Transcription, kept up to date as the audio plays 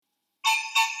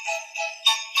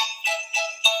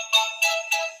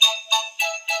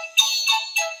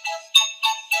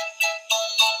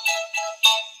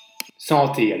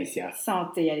Santé, Alicia.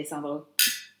 Santé, Alessandro.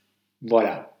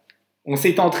 Voilà. On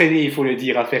s'est entraîné, il faut le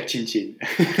dire, à faire chin-chin.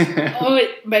 Oh, oui,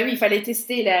 il fallait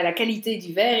tester la qualité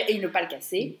du verre et ne pas le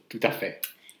casser. Tout à fait.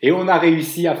 Et on a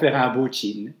réussi à faire un beau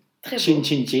chin. Très beau. Chin,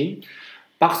 chin, chin.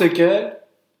 Parce que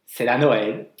c'est la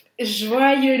Noël.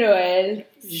 Joyeux Noël,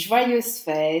 joyeuse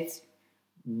fête.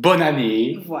 Bonne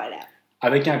année. Voilà.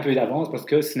 Avec un peu d'avance parce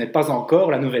que ce n'est pas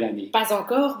encore la nouvelle année. Pas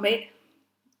encore, mais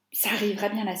ça arrivera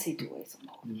bien assez tôt,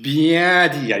 Alessandro. Bien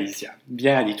dit, Alicia.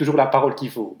 Bien dit. Toujours la parole qu'il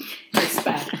faut.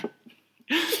 J'espère.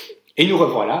 Et nous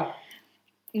revoilà.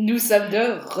 Nous sommes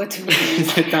de retour.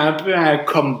 C'est un peu un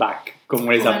comeback, comme on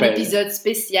les Pour appelle. un épisode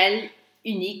spécial,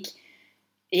 unique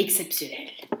et exceptionnel.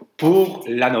 Pour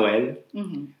la Noël,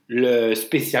 Mhm. le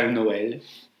spécial Noël.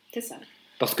 C'est ça.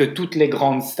 Parce que toutes les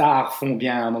grandes stars font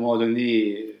bien à un moment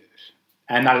donné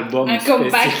un album Un spécial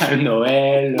comeback.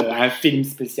 Noël, un film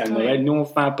spécial Ouais. Noël. Nous, on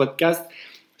fait un podcast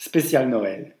spécial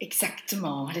Noël.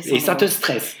 Exactement, Alessandro. Et ça te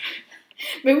stresse.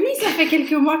 Mais oui, ça fait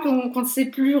quelques mois qu'on ne s'est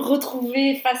plus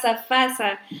retrouvé face à face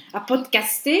à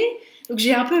podcaster. Donc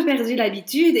j'ai un peu perdu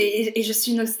l'habitude et je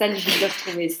suis nostalgique de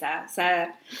retrouver ça.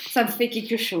 Ça me fait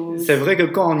quelque chose. C'est vrai que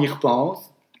quand on y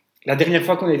repense, la dernière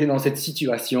fois qu'on était dans cette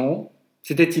situation,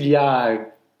 c'était il y a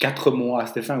 4 mois,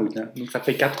 c'était fin août, hein. Donc ça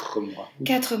fait 4 mois.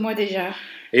 4 mois déjà.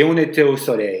 Et on était au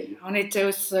soleil. On était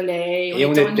au soleil, Et on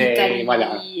on était en était, Italie.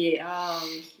 voilà. Oui.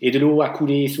 Et de l'eau a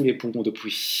coulé sous les ponts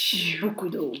depuis. Beaucoup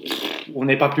d'eau. On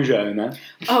n'est pas plus jeune, hein.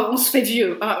 Oh, on se fait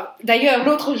vieux. D'ailleurs,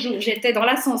 l'autre jour, j'étais dans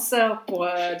l'ascenseur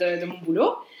de mon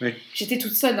boulot. Oui. J'étais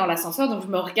toute seule dans l'ascenseur, donc je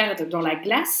me regarde dans la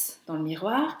glace, dans le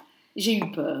miroir. J'ai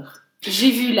eu peur.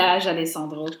 J'ai vu l'âge,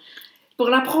 Alessandro. Pour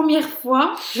la première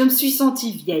fois, je me suis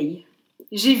sentie vieille.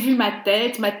 J'ai vu ma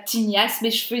tête, ma tignasse,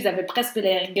 mes cheveux, ils avaient presque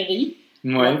l'air gris.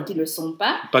 Ouais, Alors qu'ils ne le sont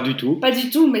pas. pas du tout. Pas du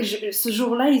tout, mais ce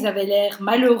jour-là, ils avaient l'air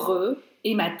malheureux.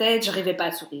 Et ma tête, je n'arrivais pas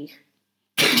à sourire.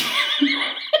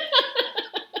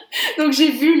 Donc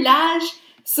j'ai vu l'âge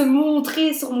se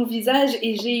montrer sur mon visage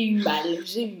et j'ai eu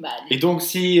mal. Et donc,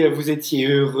 si vous étiez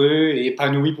heureux et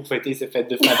épanoui pour fêter ces fêtes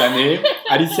de fin d'année,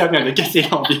 Alicia vient de casser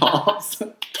l'ambiance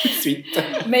tout de suite.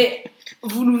 Mais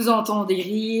vous nous entendez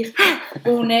rire,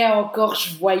 on est encore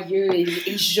joyeux et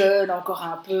jeune encore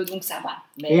un peu, donc ça va.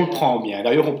 Mais, On le prend bien.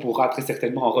 D'ailleurs, on pourra très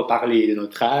certainement en reparler de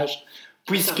notre âge,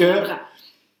 puisque, ça reviendra.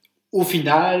 au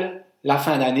final, la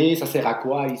fin d'année, ça sert à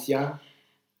quoi, Alicia ?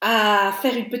 À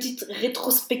faire une petite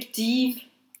rétrospective.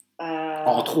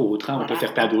 Entre autres, hein, on peut voilà.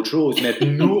 faire plein d'autres choses, mais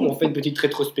nous, on fait une petite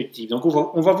rétrospective. Donc,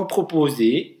 on va vous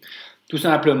proposer, tout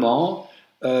simplement,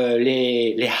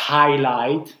 les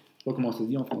highlights. Comment ça se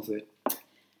dit en français ?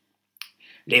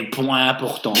 Les points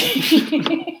importants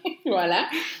Voilà.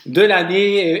 de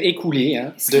l'année écoulée.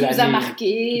 Hein, Ce de qui nous a l'année-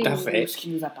 marqué Tout à ou fait. ce qui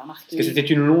nous a pas marqué. Parce que c'était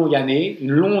une longue année,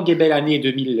 une longue et belle année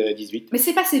 2018. Mais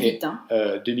c'est passé Et, vite, hein.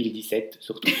 2017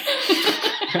 surtout.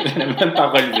 Je n'ai même pas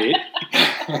relevé.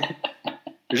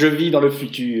 Je vis dans le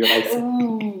futur.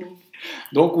 Ouh.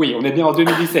 Donc oui, on est bien en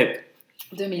 2017.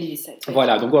 2017. oui.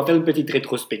 Voilà, donc on va faire une petite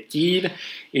rétrospective.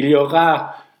 Il y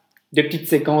aura des petites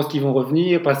séquences qui vont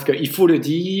revenir parce qu'il faut le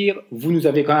dire, vous nous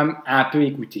avez quand même un peu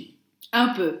écoutés. Un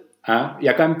peu. Hein, il y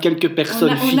a quand même quelques personnes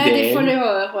On a des fidèles.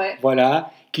 followers, ouais.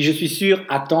 Voilà, qui je suis sûr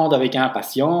attendent avec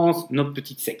impatience notre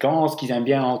petite séquence qu'ils aiment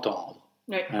bien entendre.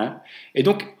 Ouais. Hein. Et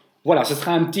donc, voilà, ce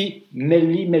sera un petit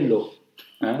melli-mello,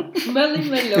 hein,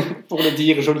 Mello. pour le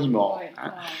dire joliment. Ouais.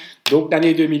 Hein. Donc,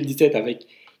 l'année 2017 avec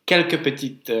quelques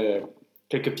petites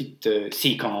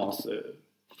séquences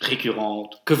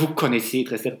récurrentes que vous connaissez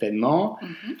très certainement,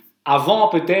 Mhm. avant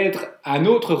peut-être un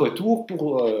autre retour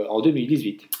en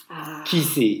 2018. Ah, Qui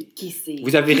sait ? qui sait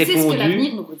Vous avez Qui sait ce répondu. que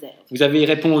l'avenir nous réserve. Vous avez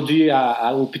répondu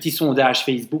au petit sondage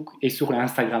Facebook et sur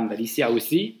l'Instagram d'Alicia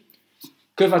aussi.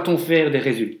 Que va-t-on faire des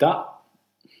résultats ?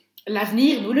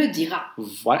 L'avenir nous le dira.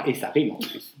 Voilà, et ça rime en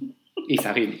plus. Et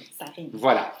ça rime. Ça rime.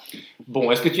 Voilà.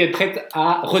 Bon, est-ce que tu es prête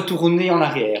à retourner en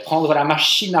arrière, prendre la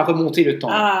machine à remonter le temps ?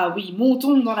 Ah oui,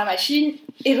 montons dans la machine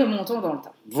et remontons dans le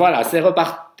temps. Voilà, c'est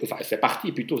reparti. Enfin, c'est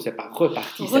parti plutôt, c'est pas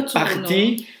reparti. C'est Retournons.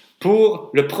 parti pour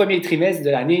le premier trimestre de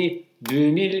l'année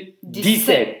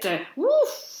 2017. Ouf.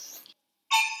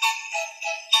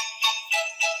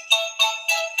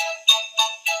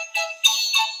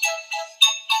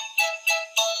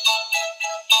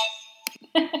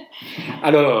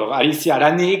 Alors, Alicia,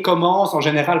 l'année commence en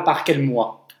général par quel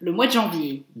mois ? Le mois de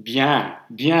janvier. Bien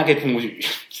répondu.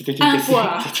 C'était Un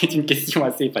point. c'était une question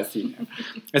assez facile.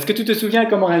 Est-ce que tu te souviens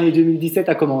comment l'année 2017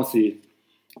 a commencé ?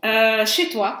 Chez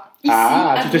toi, ici,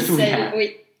 Ah, à tu te Bruxelles. souviens.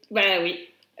 Oui. Bah oui.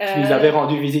 Tu nous avais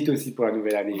rendu visite aussi pour la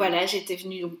nouvelle année. Voilà, j'étais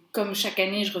venue, donc, comme chaque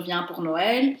année, je reviens pour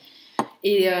Noël.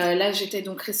 Et là, j'étais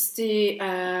donc restée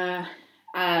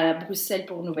à Bruxelles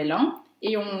pour Nouvel An.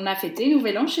 et on a fêté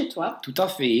Nouvel An chez toi. Tout à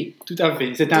fait, tout à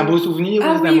fait. C'était un beau souvenir ou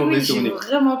Ah c'était un oui, mauvais oui, j'ai souvenir?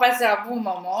 vraiment passé un bon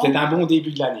moment. C'était un bon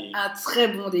début de l'année. Un très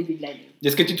bon début de l'année.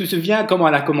 Est-ce que tu te souviens comment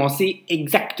elle a commencé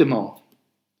exactement?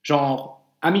 Genre,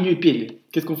 à minuit pile,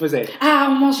 qu'est-ce qu'on faisait? Ah,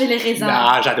 on mangeait les raisins.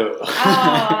 Ah, j'adore.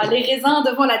 Ah, les raisins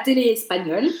devant la télé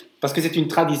espagnole. Parce que c'est une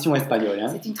tradition espagnole.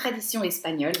 Hein. C'est une tradition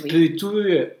espagnole, oui.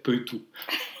 Peu tout.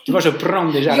 Tu vois, je prends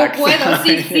déjà Yo l'accent. puedo,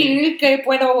 sí, que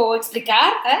puedo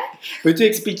explicar, hein? Peux-tu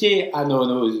expliquer à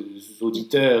nos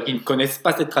auditeurs qui ne connaissent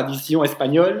pas cette tradition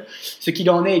espagnole ce qu'il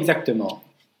en est exactement?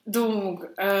 Donc,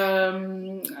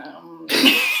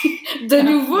 de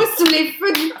nouveau sous les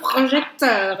feux du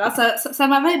projecteur, hein, ça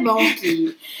m'avait manqué.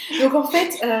 Donc en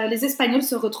fait, les Espagnols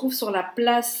se retrouvent sur la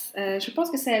place, je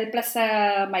pense que c'est la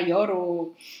Plaza Mayor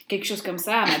ou quelque chose comme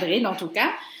ça, à Madrid en tout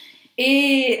cas.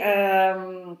 Et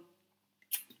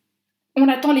on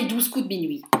attend les 12 coups de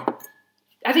minuit.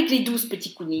 Avec les 12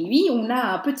 petits coups de minuit, on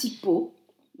a un petit pot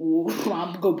ou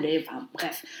un gobelet, enfin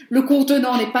bref. Le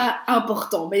contenant n'est pas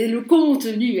important, mais le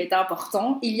contenu est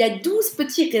important. Il y a 12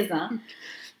 petits raisins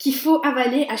qu'il faut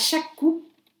avaler à chaque coup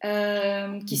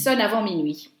qui sonne avant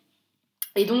minuit.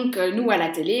 Et donc, nous, à la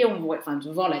télé,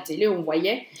 devant la télé, on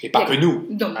voyait... Et pas que nous.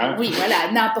 Donc, hein. oui,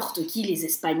 voilà, n'importe qui, les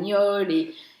Espagnols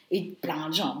et plein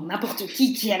de gens, n'importe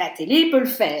qui à la télé peut le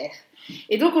faire.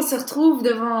 Et donc, on se retrouve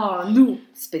devant, nous,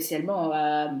 spécialement,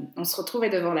 on se retrouvait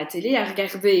devant la télé à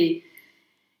regarder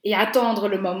et à attendre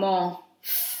le moment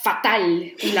fatal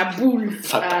où la boule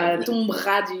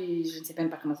tombera je ne sais même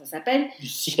pas comment ça s'appelle, Du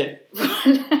ciel. voilà,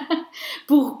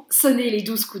 pour sonner les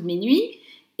 12 coups de minuit.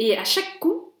 Et à chaque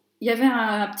coup, il y avait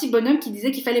un petit bonhomme qui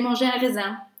disait qu'il fallait manger un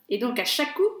raisin. Et donc, à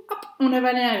chaque coup, hop, on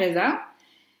avalait un raisin.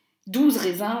 12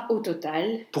 raisins au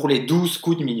total. Pour les 12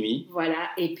 coups de minuit. Voilà,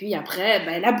 et puis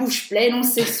après, la bouche pleine, on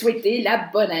s'est souhaité la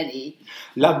bonne année.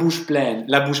 La bouche pleine,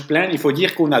 il faut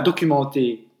dire qu'on a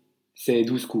documenté ces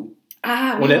 12 coups.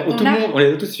 Ah On oui, on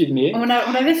les a tous filmés. on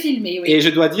avait filmé, oui. Et je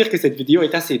dois dire que cette vidéo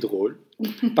est assez drôle.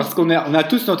 Parce qu'on a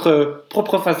tous notre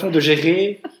propre façon de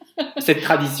gérer cette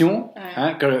tradition. Ouais.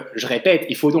 Hein, que je répète,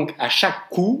 il faut donc à chaque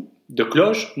coup de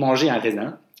cloche manger un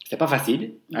raisin. C'est pas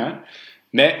facile. Hein,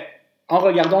 mais en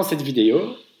regardant cette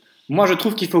vidéo, moi je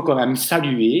trouve qu'il faut quand même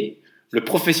saluer le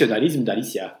professionnalisme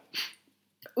d'Alicia.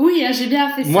 Oui, hein, j'ai bien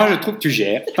fait ça. Moi je trouve que tu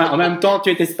gères. Enfin, en même temps, tu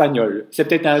es espagnol. C'est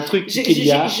peut-être un truc qu'il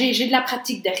y a. J'ai de la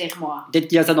pratique derrière moi. Peut-être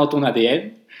qu'il y a ça dans ton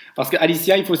ADN. Parce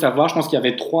qu'Alicia, il faut savoir, je pense qu'il y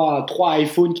avait trois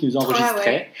iPhones qui nous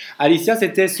enregistraient. Ouais. Alicia,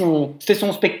 c'était son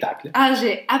spectacle. Ah,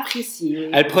 j'ai apprécié. Oui.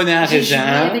 Elle prenait un J'ai raisin.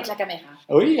 joué avec la caméra.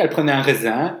 Oui, elle prenait un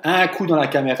raisin, un coup dans la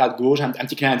caméra de gauche, un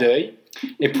petit clin d'œil.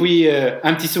 Et puis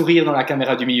un petit sourire dans la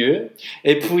caméra du milieu.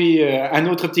 Et puis un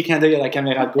autre petit clin d'œil à la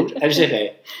caméra de gauche. Elle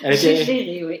gérait. J'ai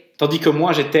géré, oui. Tandis que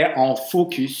moi, j'étais en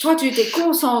focus. Toi, tu étais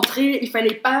concentré, il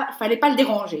fallait pas le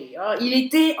déranger. Hein. Il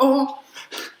était en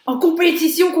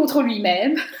compétition contre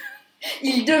lui-même.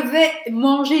 Il devait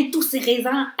manger tous ses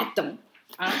raisins à temps.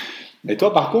 Hein. Mais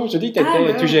toi, par contre, je dis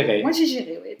que tu gérais. Moi, j'ai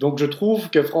géré, oui. Donc, je trouve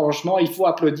que franchement, il faut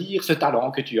applaudir ce talent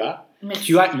que tu as. Merci.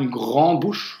 Tu as une grande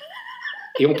bouche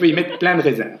et on peut y mettre plein de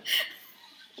raisins.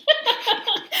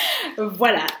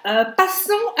 Voilà.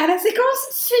 Passons à la séquence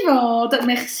suivante.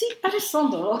 Merci,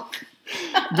 Alessandro.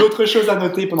 D'autres choses à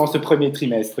noter pendant ce premier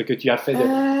trimestre que tu as fait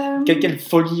Quelle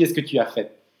folie est-ce que tu as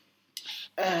fait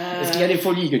Est-ce qu'il y a des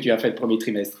folies que tu as fait le premier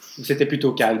trimestre ou c'était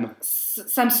plutôt calme?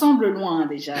 Ça me semble loin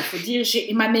déjà. Faut dire,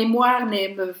 ma mémoire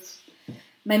me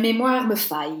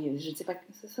faille. Je ne sais pas,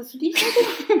 ça se dit?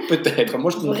 Peut-être.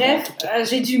 Moi, je comprends. Bref,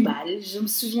 j'ai du mal. Je me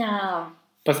souviens.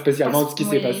 Pas spécialement de ce qui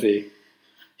s'est passé.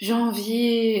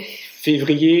 Janvier.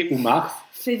 Février ou mars.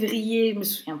 Février, je me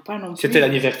souviens pas non plus. C'était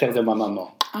l'anniversaire de ma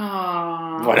maman.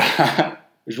 Ah. Voilà.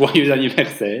 Joyeux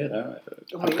anniversaire, hein,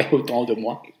 après autant de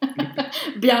mois.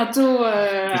 Bientôt.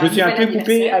 Je me suis un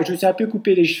peu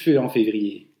coupé les cheveux en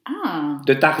février. Ah.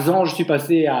 De Tarzan, je suis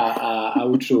passé à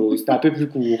autre chose. C'était un peu plus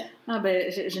court. Ah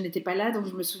ben, je n'étais pas là, donc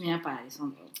je me souviens pas,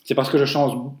 Alessandro. C'est parce que je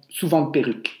change souvent de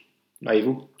perruque.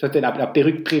 Voyez-vous, ça c'était la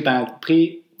perruque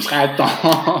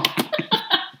pré-printemps.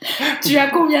 Tu as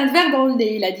combien de verres dans le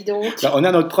nez, là, dis donc? Là, on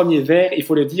a notre premier verre, il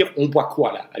faut le dire, on boit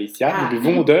quoi là, Alicia? Nous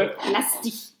buvons de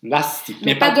l'Asti.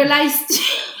 Mais pas de l'ice tea.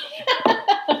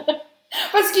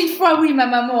 Parce qu'une fois, oui, ma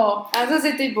maman, ça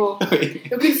c'était beau. Oui.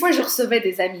 Donc une fois, je recevais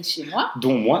des amis chez moi.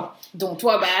 Dont moi. Dont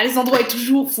toi, Alessandro est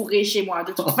toujours fourré chez moi,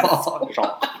 de toute façon.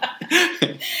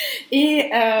 Et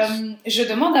je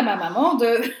demande à ma maman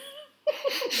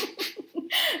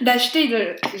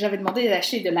j'avais demandé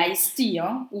d'acheter de l'ice tea,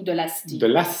 hein, ou de l'Asti. De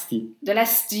l'Asti. De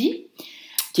l'Asti.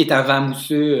 Qui est un vin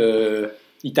mousseux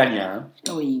italien.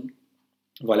 Oui.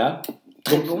 Voilà.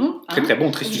 Très donc, bon. Très, hein. très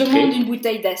bon, très sucré. Je demande une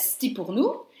bouteille d'Asti pour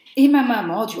nous. Et ma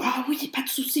maman dit « Ah oui, pas de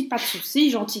souci,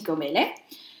 gentille comme elle est. »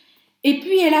 Et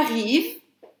puis elle arrive,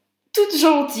 toute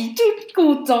gentille, toute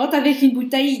contente, avec une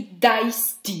bouteille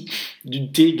d'ice tea.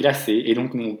 Du thé glacé, et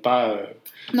donc non pas...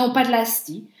 Non, pas de l'ice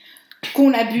tea,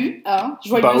 qu'on a bu, hein,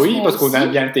 joyeusement Bah oui, parce qu'on aussi.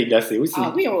 aime bien le thé glacé aussi.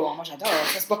 Ah oui, moi j'adore,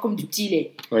 ça se boit comme du petit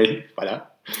lait. Oui,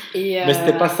 voilà. Et, Mais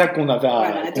c'était pas ça qu'on avait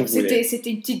voilà, qu'on donc voulait. c'était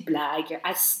une petite blague.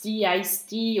 Ice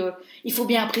tea, il faut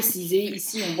bien préciser,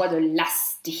 ici on boit de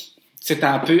l'ice tea. C'était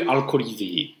un peu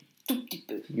alcoolisé. Tout petit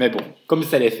peu. Mais bon, comme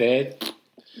ça l'est fait,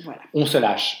 Voilà. on se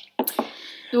lâche.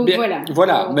 Donc Bien,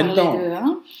 voilà. On maintenant, parlait de,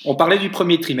 hein, on parlait du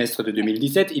premier trimestre de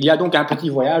 2017. Il y a donc un petit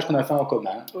voyage qu'on a fait en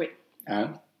commun. Oui.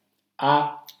 Hein,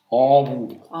 à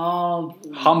Hambourg.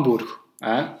 Hambourg,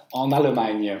 hein, en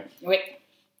Allemagne. Oui.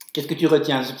 Qu'est-ce que tu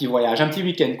retiens de ce petit voyage? Un petit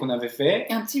week-end qu'on avait fait.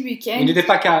 Un petit week-end. On n'était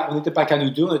pas qu'à nous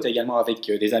deux, on était également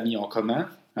avec des amis en commun.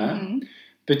 Hein. Mhm.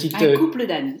 Petite, Un couple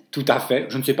d'amis. tout à fait.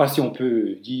 Je ne sais pas si on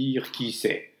peut dire qui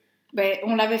c'est. Ben,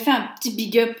 on avait fait un petit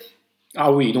big up.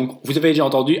 Ah oui, donc vous avez déjà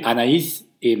entendu Anaïs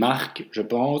et Marc, je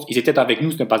pense. Ils étaient avec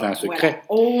nous, ce n'est pas un secret.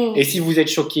 Voilà. Oh. Et si vous êtes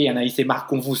choqués, Anaïs et Marc,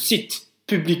 qu'on vous cite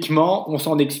publiquement, on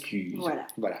s'en excuse.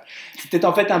 Voilà. C'était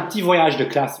en fait un petit voyage de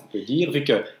classe, on peut dire, vu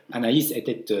que Anaïs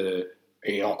était,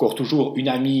 et encore toujours, une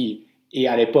amie, et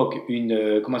à l'époque,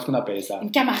 comment est-ce qu'on appelle ça?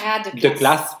 Une camarade De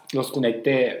classe, lorsqu'on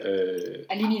était...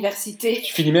 à l'université.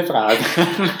 Je finis mes phrases.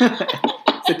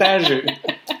 C'est un jeu.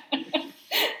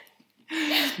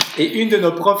 Et une de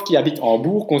nos profs qui habite en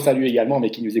Hambourg, qu'on salue également, mais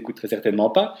qui nous écoute très certainement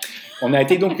pas, on a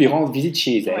été donc lui rendre visite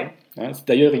chez elle. Ouais. Hein, c'est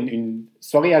d'ailleurs une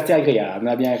soirée assez agréable,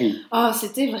 on a bien ri. Oh,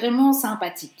 c'était vraiment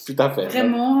sympathique. Tout à fait.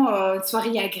 Vraiment une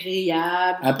soirée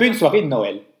agréable. Un peu une soirée de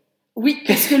Noël. Oui,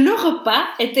 parce que le repas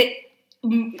était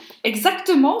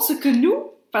exactement ce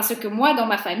que moi dans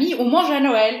ma famille, on mange à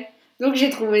Noël. Donc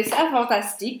j'ai trouvé ça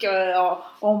fantastique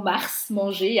en mars,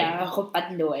 manger un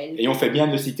repas de Noël. Et on fait bien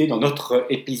de le citer dans notre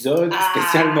épisode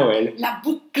spécial Noël. La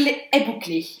boucle est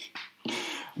bouclée.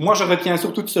 Moi, je retiens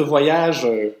surtout de ce voyage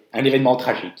un événement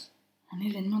tragique. Un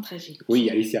événement tragique. Oui,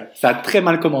 Alicia, ça a très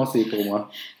mal commencé pour moi.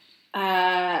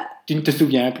 Tu ne te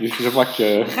souviens plus, je vois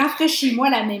que... Rafraîchis-moi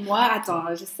la mémoire. Attends,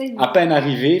 j'essaie de... À peine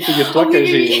arrivé, figure-toi que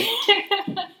oui.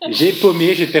 j'ai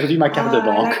paumé, j'ai perdu ma carte de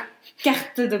banque.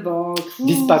 Carte de banque.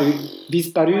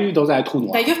 Disparu Ouais. dans un trou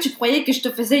noir. D'ailleurs, tu croyais que je te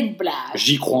faisais une blague.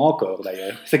 J'y crois encore,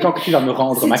 d'ailleurs. C'est quand que tu vas me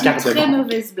rendre ma carte de C'est une très banque.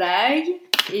 mauvaise blague.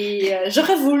 Et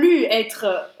j'aurais voulu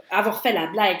avoir fait la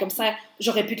blague, comme ça,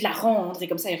 j'aurais pu te la rendre, et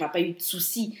comme ça, il n'y aura pas eu de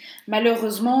soucis.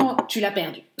 Malheureusement, tu l'as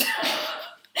perdue.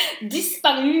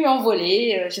 Disparu,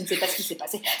 envolé, je ne sais pas ce qui s'est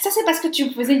passé. Ça, c'est parce que tu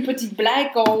faisais une petite blague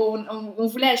quand on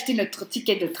voulait acheter notre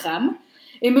ticket de tram.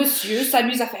 Et monsieur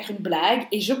s'amuse à faire une blague,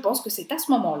 et je pense que c'est à ce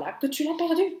moment-là que tu l'as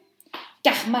perdu.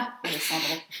 Karma,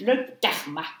 Alessandro, le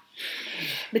karma.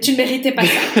 Mais tu ne méritais pas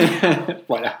ça.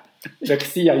 Voilà.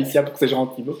 Merci Alicia pour ces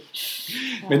gentils mots.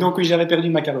 Mais donc oui, j'avais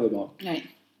perdu ma carte de banque. Oui.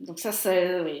 Donc ça,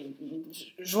 c'est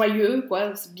joyeux,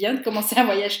 quoi. C'est bien de commencer un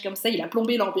voyage comme ça, il a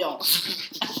plombé l'ambiance.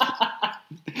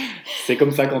 C'est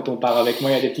comme ça quand on part avec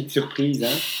moi, il y a des petites surprises.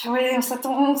 Hein. Oui,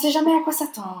 on ne sait jamais à quoi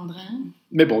s'attendre. Hein.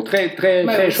 Mais bon, très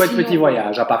chouette petit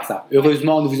voyage, à part ça.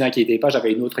 Heureusement, ne vous inquiétez pas,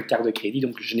 j'avais une autre carte de crédit,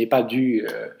 donc je n'ai pas dû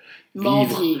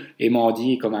vivre et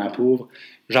mendier comme un pauvre.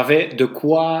 J'avais de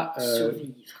quoi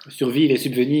survivre et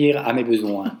subvenir à mes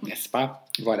besoins, n'est-ce pas?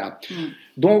 Voilà.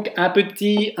 Donc, un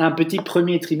petit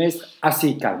premier trimestre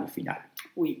assez calme au final.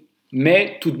 Oui.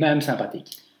 Mais tout de même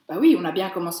sympathique. Bah oui, on a bien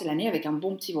commencé l'année avec un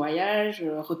bon petit voyage,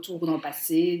 retour dans le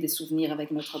passé, des souvenirs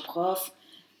avec notre prof.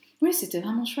 Oui, c'était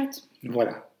vraiment chouette.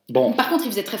 Voilà. Bon. Par contre,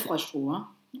 il faisait très froid, je trouve. Hein.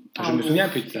 Je me souviens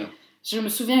plus de ça. Je me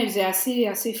souviens, il faisait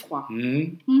assez froid.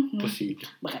 Possible.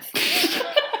 Bref.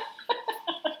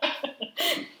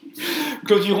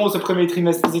 Clôturons ce premier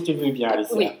trimestre si tu veux bien,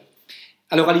 Alicia. Oui.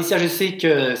 Alors Alicia, je sais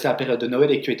que c'est la période de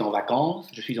Noël et que tu es en vacances.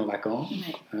 Je suis en vacances.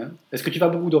 Ouais. Hein? Est-ce que tu vas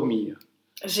beaucoup dormir?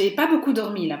 J'ai pas beaucoup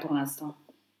dormi là pour l'instant.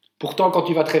 Pourtant, quand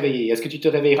tu vas te réveiller, est-ce que tu te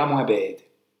réveilleras moins bête?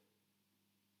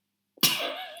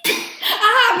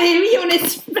 Ah, mais oui, on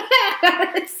espère,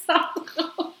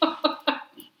 Alessandro.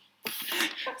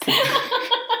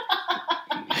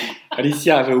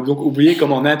 Alicia avait donc oublié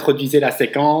comment on introduisait la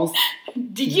séquence.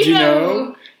 Did you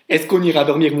know? Est-ce qu'on ira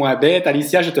dormir moins bête?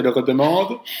 Alicia, je te le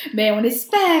redemande. Mais on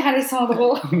espère,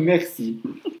 Alessandro. Merci.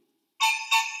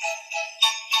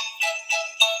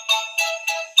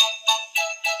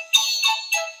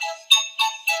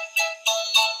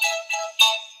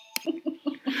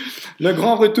 Le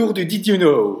grand retour du Did You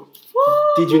Know?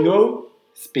 Did You Know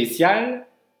spécial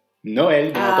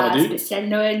Noël, bien entendu. Spécial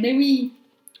Noël, mais oui.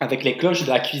 Avec les cloches de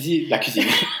la cuisine,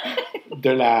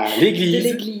 de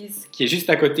l'église, qui est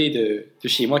juste à côté de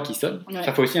chez moi qui sonne. Ouais.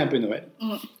 Ça fait aussi un peu Noël.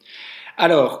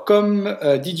 Alors, comme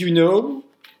Did You Know,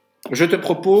 je te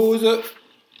propose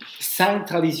 5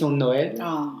 traditions de Noël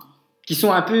Oh, qui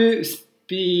sont un peu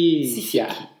spéciales.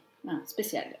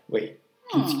 spécial. Oui,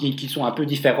 qui sont un peu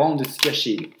différentes de ce qu'il y a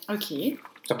chez nous. Ok,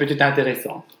 Ça peut être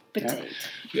intéressant. peut-être.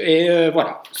 Et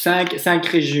voilà, 5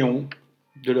 régions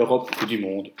de l'Europe ou du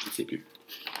monde, je ne sais plus.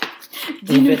 On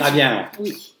Dis-nous verra tout. bien.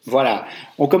 Oui. Voilà,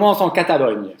 on commence en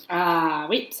Catalogne. Ah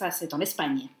oui, ça c'est en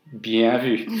Espagne. Bien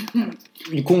vu.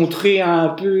 Une contrée un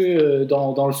peu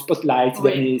dans le spotlight ces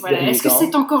Oui, derniers, voilà. ces derniers Est-ce que temps.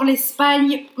 c'est encore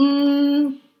l'Espagne?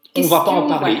 On ne va pas en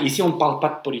parler. Voilà. Ici, on ne parle pas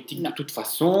de politique Non. de toute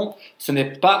façon. Ce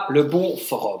n'est pas le bon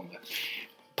forum.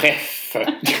 Bref.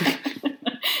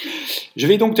 Je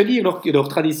vais donc te lire leur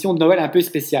tradition de Noël un peu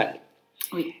spéciale.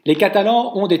 Oui. Les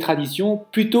Catalans ont des traditions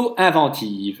plutôt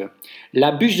inventives.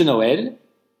 La bûche de Noël,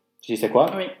 tu sais quoi?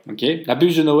 Oui. Okay. La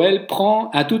bûche de Noël prend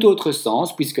un tout autre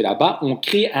sens puisque là-bas, on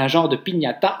crée un genre de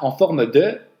piñata en forme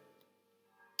de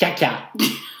caca.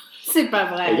 C'est pas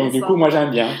vrai. Et donc, du ça. coup, moi,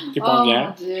 j'aime bien. Tu Oh penses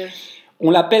bien? mon Dieu.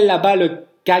 On l'appelle là-bas le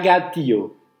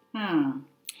cagatillo.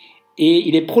 Et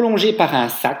il est prolongé par un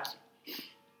sac.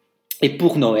 Et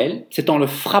pour Noël, c'est en le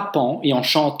frappant et en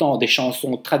chantant des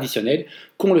chansons traditionnelles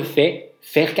qu'on le fait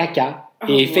faire caca.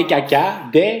 Et Oh, fait wow. caca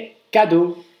des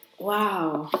cadeaux.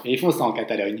 Waouh. Et ils font ça en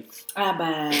Catalogne. Ah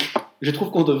bah. Je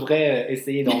trouve qu'on devrait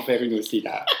essayer d'en faire une aussi,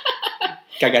 là.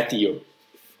 Cagatillo.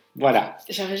 Voilà.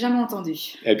 J'avais jamais entendu.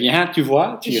 Eh bien, tu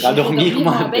vois, tu iras J'irai dormir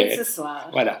moins bête bête. ce soir.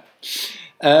 Voilà.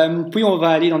 Puis on va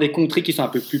aller dans des contrées qui sont un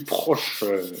peu plus proches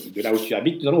de là où tu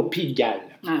habites. Nous allons au Pays de Galles.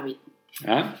 Ah oui.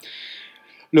 Hein?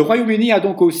 Le Royaume-Uni a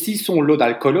donc aussi son lot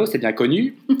d'alcoolos, c'est bien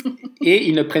connu, et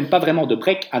ils ne prennent pas vraiment de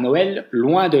break à Noël,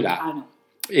 loin de là. Ah non.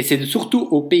 Et c'est surtout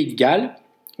au Pays de Galles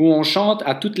où on chante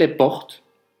à toutes les portes,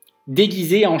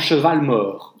 déguisé en cheval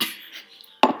mort.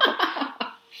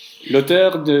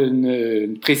 L'auteur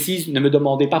précise, ne me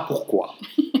demandez pas pourquoi.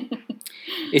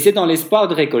 Et c'est dans l'espoir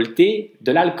de récolter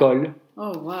de l'alcool.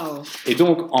 Oh waouh. Et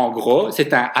donc, en gros,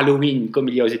 c'est un Halloween comme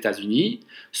il y a aux États-Unis,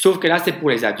 sauf que là, c'est pour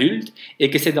les adultes et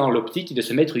que c'est dans l'optique de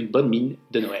se mettre une bonne mine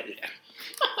de Noël.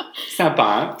 Sympa,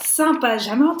 hein? Sympa.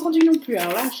 Jamais entendu non plus.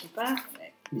 Alors là, je sais pas.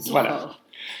 Ouais, ils sont Voilà. forts.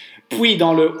 Puis,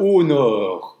 dans le haut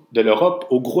nord de l'Europe,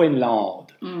 au Groenland.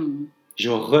 J'ai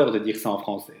horreur de dire ça en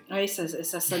français. Oui,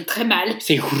 ça sonne très mal.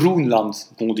 C'est Groenland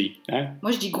qu'on dit. Hein?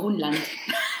 Moi, je dis Groenland.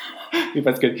 Oui,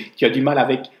 parce que tu as du mal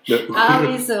avec le Ah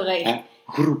oui, c'est vrai. Hein?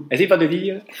 Essaye pas de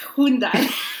dire. Groenland.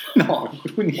 Non,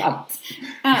 Groenland.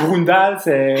 Ah. Groendal,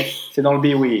 c'est dans le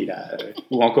BOE, là.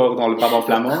 Ou encore dans le pardon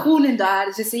flamand. Groenendaal.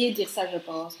 J'essayais de dire ça, je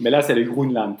pense. Mais là, c'est le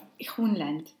Groenland.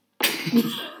 Groenland.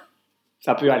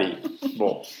 Ça peut aller.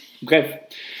 Bon, bref.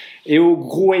 Et au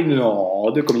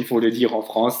Groenland, comme il faut le dire en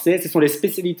français, ce sont les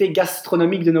spécialités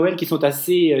gastronomiques de Noël qui sont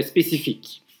assez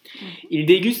spécifiques. Ils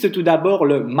dégustent tout d'abord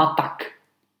le matak,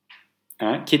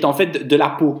 hein, qui est en fait de la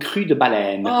peau crue de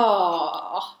baleine,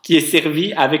 Oh. qui est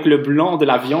servie avec le blanc de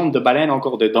la viande de baleine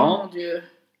encore Oh dedans, mon Dieu.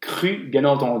 crue bien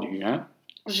entendu. Hein.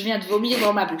 Je viens de vomir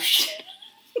dans ma bouche.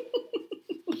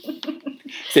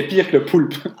 C'est pire que le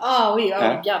poulpe. Ah oui,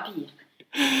 Hein? bien pire.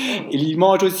 Ils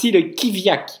mangent aussi le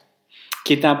kiviak,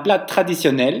 qui est un plat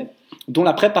traditionnel dont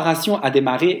la préparation a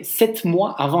démarré 7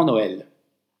 mois avant Noël.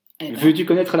 Eh ben, Veux-tu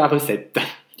connaître la recette?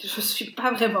 je suis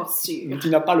pas vraiment sûre. Tu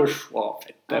n'as pas le choix, en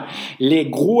fait. Les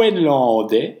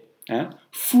Groenlandais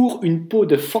fourrent une peau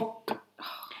de phoque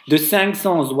de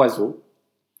 500 oiseaux,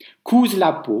 cousent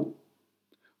la peau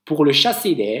pour le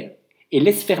chasser d'air et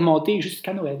laissent fermenter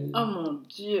jusqu'à Noël. Oh mon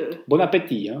Dieu. Bon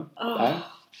appétit, hein? Oh. Hein?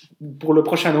 Pour le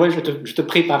prochain Noël, je te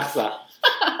prépare ça.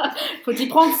 Faut y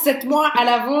prendre 7 mois à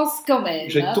l'avance quand même.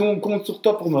 Je hein. compte sur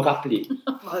toi pour me rappeler.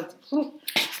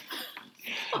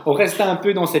 On reste un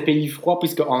peu dans ces pays froids,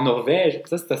 puisque en Norvège,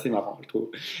 ça c'est assez marrant, je trouve.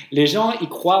 Les gens y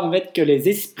croient en fait que les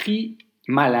esprits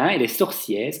malins et les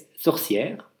sorcières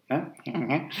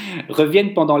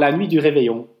reviennent pendant la nuit du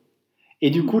réveillon. Et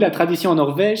du coup, la tradition en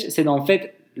Norvège, c'est en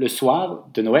fait le soir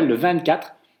de Noël, le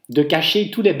 24, de cacher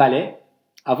tous les balais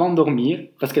avant de dormir,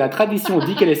 parce que la tradition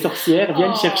dit que les sorcières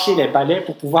viennent chercher les balais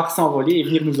pour pouvoir s'envoler et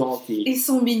venir nous hanter. Ils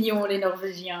sont mignons, les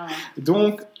Norvégiens.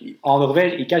 Donc, en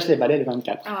Norvège, ils cachent les balais le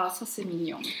 24. Ah, ça c'est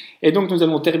mignon. Et donc, nous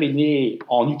allons terminer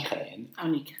en Ukraine.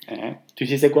 En Ukraine. Hein? Tu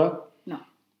sais c'est quoi? Non.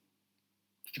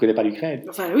 Tu connais pas l'Ukraine?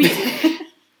 Enfin, oui.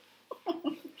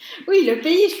 Oui, le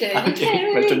pays, je connais. Ah, ok, l'Ukraine,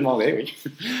 je te oui. demandais, oui.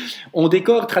 On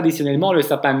décore traditionnellement le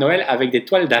sapin de Noël avec des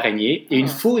toiles d'araignée et une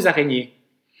fausse araignée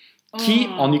qui,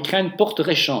 en Ukraine,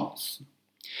 porterait chance.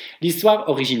 L'histoire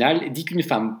originale dit qu'une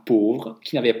femme pauvre,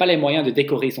 qui n'avait pas les moyens de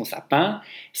décorer son sapin,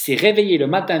 s'est réveillée le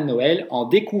matin de Noël en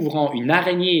découvrant une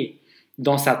araignée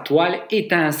dans sa toile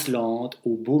étincelante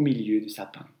au beau milieu du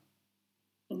sapin.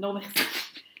 Non, merci.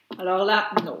 Alors là,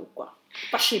 non, quoi.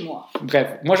 Pas chez moi.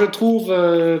 Bref, moi je trouve,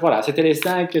 voilà, c'était les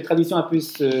 5 traditions un peu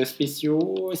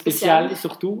spéciales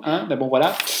surtout, hein, mais bon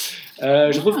voilà.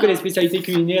 Je trouve que les spécialités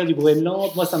culinaires du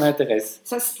Groenland, moi ça m'intéresse.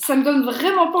 Ça me donne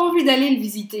vraiment pas envie d'aller le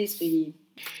visiter, ce pays.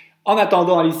 En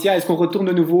attendant, Alicia, est-ce qu'on retourne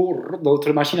de nouveau dans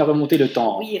notre machine à remonter le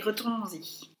temps? Oui,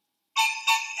 retournons-y.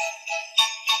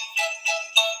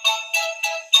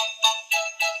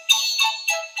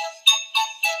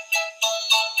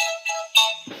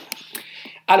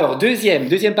 Alors,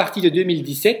 deuxième partie de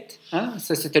 2017, hein,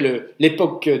 ça c'était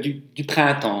l'époque du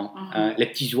printemps, hein, les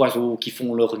petits oiseaux qui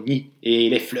font leur nid et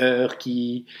les fleurs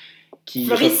qui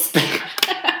Fleurissent.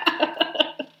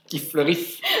 qui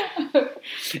fleurissent.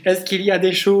 Est-ce qu'il y a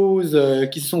des choses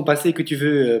qui se sont passées que tu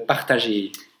veux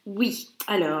partager? Oui,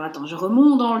 alors attends, je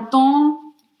remonte dans le temps.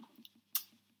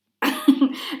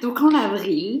 Donc en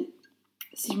avril,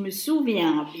 si je me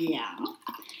souviens bien,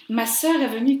 ma sœur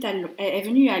est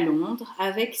venue à Londres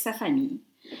avec sa famille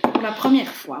pour la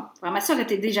première fois. Enfin, ma sœur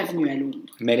était déjà venue à Londres.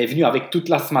 Mais elle est venue avec toute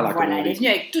la smala. Voilà, elle est venue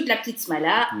avec toute la petite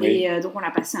smala. Oui. Et donc on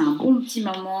a passé un bon petit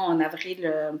moment en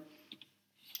avril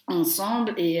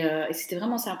ensemble. Et c'était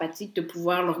vraiment sympathique de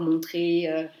pouvoir leur montrer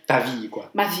ta vie, quoi.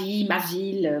 Ma vie, ma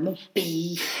ville, mon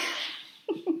pays.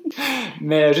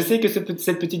 Mais je sais que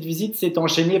cette petite visite s'est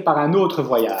enchaînée par un autre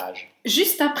voyage.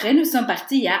 Juste après, nous sommes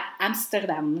partis à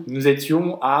Amsterdam. Nous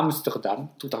étions à Amsterdam,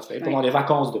 tout à fait, pendant les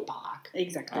vacances de Pâques.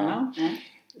 Exactement. Hein.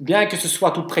 Bien que ce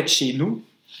soit tout près de chez nous,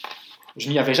 je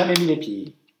n'y avais jamais mis les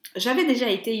pieds. J'avais déjà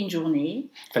été une journée.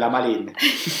 Fais la maline.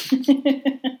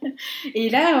 Et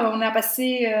là, on a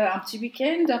passé un petit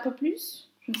week-end, un peu plus.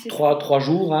 3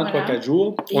 jours, hein, voilà. 3-4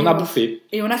 jours. On a bouffé.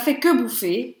 Et on a fait que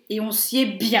bouffer, et on s'y est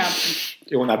bien plu.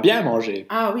 Et on a bien mangé.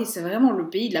 Ah oui, c'est vraiment le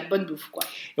pays de la bonne bouffe, quoi.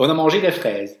 Et on a mangé des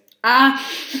fraises. Ah,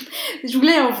 je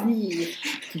voulais en venir.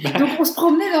 Donc on se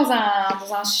promenait dans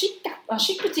un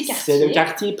chic petit quartier. C'est le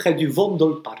quartier près du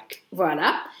Vondelpark.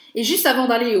 Voilà. Et juste avant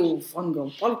d'aller au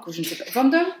Vondelpark, je ne sais pas.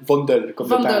 Vondel, comme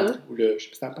Vondel. le peintre. Ou le, je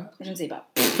sais pas. Je ne sais pas.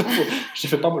 Je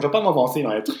ne vais pas m'avancer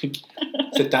dans les trucs.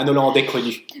 C'est un Hollandais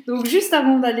connu. Donc juste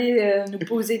avant d'aller nous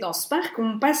poser dans ce parc,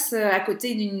 on passe à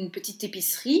côté d'une petite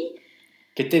épicerie.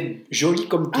 Qui était jolie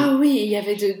comme tout. Ah oui, il y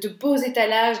avait de beaux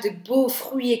étalages, de beaux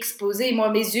fruits exposés. Moi,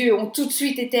 mes yeux ont tout de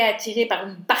suite été attirés par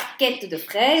une barquette de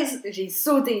fraises. J'ai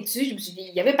sauté dessus, je me suis dit,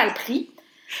 il n'y avait pas le prix.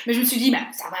 Mais je me suis dit, bah,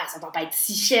 ça va, ça ne doit pas être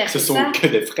si cher que ça. Ce sont que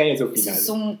des fraises au final. Ce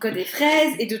sont que des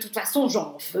fraises, et de toute façon,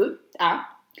 j'en veux. Hein.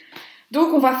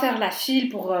 Donc, on va faire la file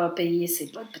pour payer ces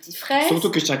bonnes petites fraises.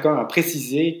 Surtout que je tiens quand même à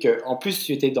préciser qu'en plus,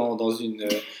 tu étais dans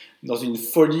une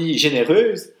folie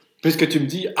généreuse. Puisque tu me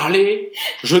dis, allez,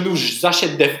 je nous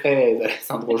achète des fraises,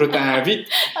 Alessandro, je t'invite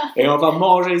et on va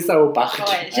manger ça au parc.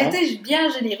 Ouais, j'étais bien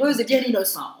généreuse et bien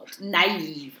innocente,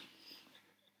 naïve.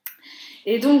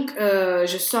 Et donc,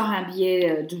 je sors un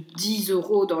billet de 10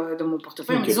 € dans mon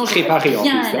portefeuille en me disant, j'aurais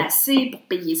bien assez pour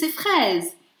payer ces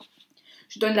fraises.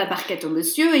 Je donne la barquette au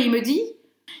monsieur et il me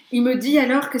dit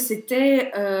alors que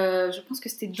c'était, je pense que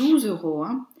c'était 12 €.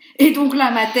 Hein. Et donc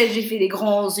là, ma tête, j'ai fait des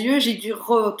grands yeux, j'ai dû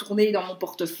retourner dans mon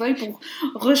portefeuille pour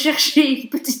rechercher une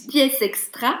petite pièce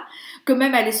extra, que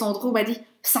même Alessandro m'a dit,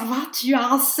 ça va, tu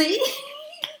as assez?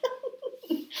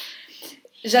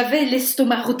 J'avais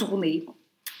l'estomac retourné.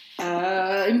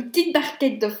 Une petite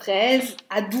barquette de fraises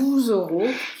à 12 €.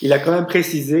 Il a quand même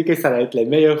précisé que ça allait être les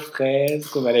meilleures fraises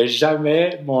qu'on n'allait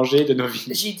jamais manger de nos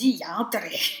vies. J'ai dit, il y a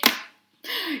intérêt.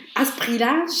 À ce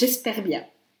prix-là, j'espère bien.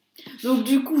 Donc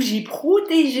du coup, j'ai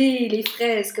protégé les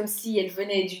fraises comme si elles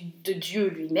venaient de Dieu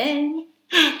lui-même.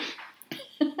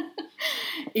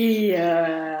 Et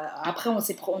après, on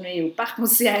s'est promené au parc, on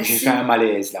s'est assis. J'ai fait un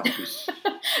malaise là en plus.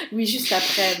 Oui, juste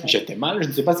après. Bon. J'étais mal, je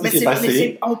ne sais pas ce qui s'est passé. Mais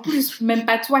c'est en plus même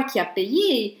pas toi qui as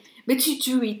payé. Mais tu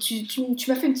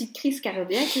m'as fait une petite crise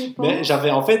cardiaque, je pense. Mais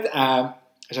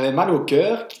j'avais mal au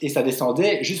cœur et ça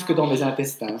descendait jusque dans mes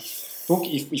intestins. Donc,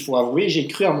 il faut avouer, j'ai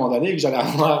cru à un moment donné que j'allais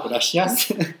avoir la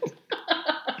chiasse.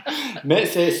 Mais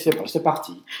c'est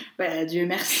parti. Ben, Dieu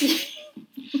merci.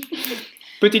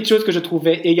 Petite chose que je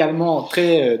trouvais également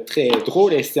très, très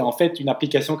drôle, et c'est en fait une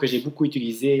application que j'ai beaucoup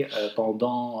utilisée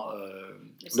pendant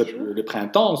le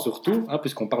printemps surtout, hein,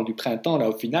 puisqu'on parle du printemps là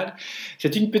au final.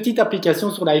 C'est une petite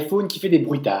application sur l'iPhone qui fait des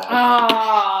bruitages.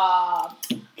 Ah,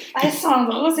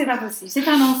 Alessandro, c'est pas possible. C'est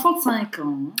un enfant de 5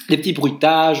 ans. Des petits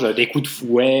bruitages, des coups de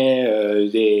fouet,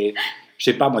 je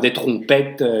sais pas moi, des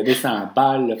trompettes, des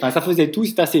cymbales. Enfin, ça faisait tout,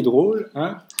 c'est assez drôle.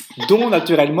 Hein, dont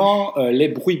naturellement les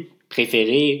bruits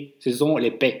préférés, ce sont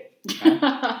les paix.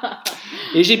 Hein.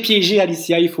 Et j'ai piégé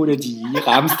Alicia, il faut le dire,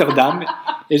 à Amsterdam.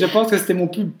 Et je pense que c'était mon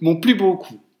plus beau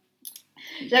coup.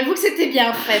 J'avoue que c'était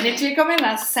bien fait, mais tu es quand même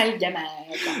un sale gamin.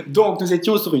 Quoi. Donc, nous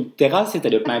étions sur une terrasse, c'était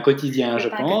le pain quotidien, je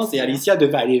pain pense, quotidien. et Alicia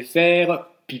devait aller faire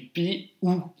pipi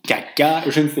ou caca,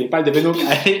 je ne sais pas, elle devait donc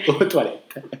aller aux toilettes.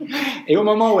 Et au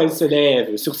moment où elle se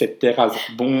lève sur cette terrasse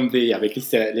bondée avec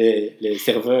les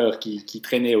serveurs qui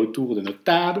traînaient autour de notre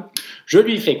table, je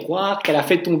lui fais croire qu'elle a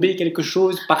fait tomber quelque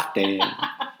chose par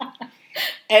terre.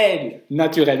 Elle,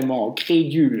 naturellement,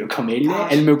 crédule comme elle est,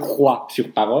 elle me croit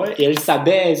sur parole et elle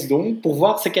s'abaisse donc pour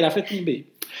voir ce qu'elle a fait tomber.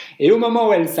 Et au moment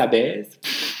où elle s'abaisse,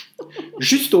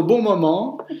 juste au bon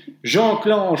moment,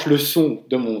 j'enclenche le son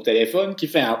de mon téléphone qui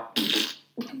fait un...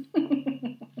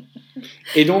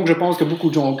 Et donc, je pense que beaucoup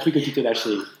de gens ont cru que tu t'es lâché.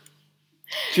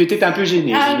 Tu étais un peu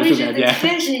gênée, si je me souviens bien. J'étais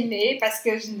très gênée parce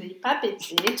que je n'ai pas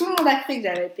pété. Tout le monde a cru que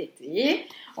j'avais pété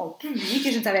en public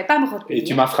et je ne savais pas me retenir. Et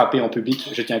tu m'as frappé en public,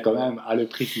 je tiens quand même à le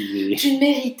préciser. Tu ne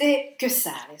méritais que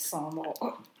ça, Alessandro.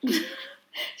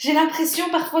 J'ai l'impression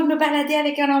parfois de me balader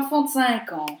avec un enfant de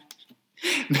 5 ans.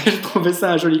 Mais je trouvais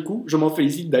ça un joli coup, je m'en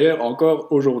félicite d'ailleurs encore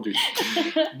aujourd'hui.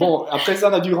 Bon, après ça,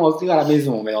 on a dû rentrer à la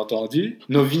maison, bien entendu.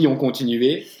 Nos vies ont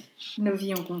continué. Nos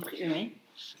vies ont compris, oui.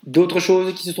 D'autres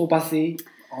choses qui se sont passées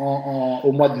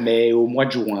au mois de mai, au mois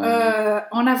de juin.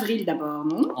 En avril d'abord,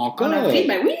 non? Encore? En avril,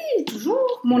 bah oui,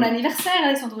 toujours. Mon anniversaire,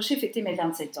 Alessandro, j'ai fêté mes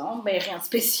 27 ans, mais rien de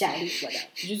spécial, voilà.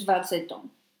 Juste 27 ans.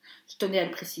 Je tenais à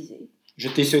le préciser. Je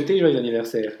t'ai souhaité joyeux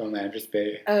anniversaire quand même,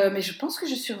 j'espère. Mais je pense que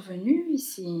je suis revenue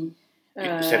ici.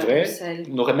 C'est vrai,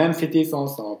 on aurait même fêté ça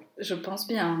ensemble. Je pense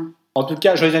bien. En tout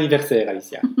cas, joyeux anniversaire,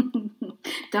 Alicia.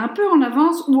 T'es un peu en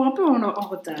avance ou un peu en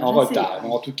retard? En retard,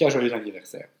 en tout cas, joyeux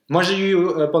anniversaire. Moi, j'ai eu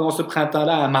pendant ce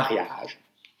printemps-là un mariage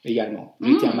également.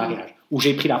 J'ai été à un mariage où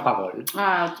j'ai pris la parole.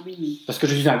 Ah oui. Parce que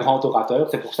je suis un grand orateur,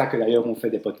 c'est pour ça que d'ailleurs on fait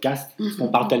des podcasts, parce qu'on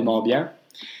parle tellement bien.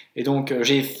 Et donc,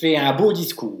 j'ai fait un beau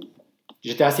discours.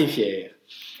 J'étais assez fier.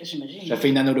 J'imagine. J'ai fait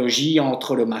une analogie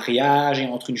entre le mariage et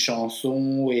entre une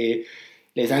chanson et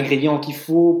les ingrédients qu'il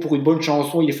faut pour une bonne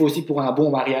chanson, il faut aussi pour un bon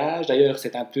mariage. D'ailleurs,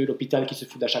 c'est un peu l'hôpital qui se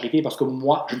fout de la charité parce que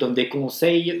moi, je donne des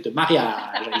conseils de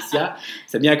mariage, Alicia.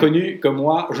 C'est bien connu que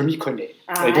moi, je m'y connais.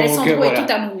 Ah, et donc, Alessandro est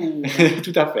tout amour.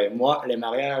 Tout à fait. Moi, les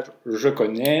mariages, je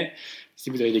connais. Si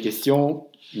vous avez des questions,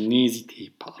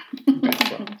 n'hésitez pas.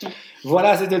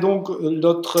 Voilà, c'était donc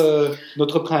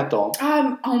notre printemps.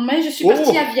 Ah, en mai, je suis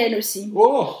partie à Vienne aussi.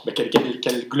 Oh, mais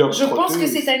quel globe Je pense que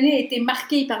cette année a été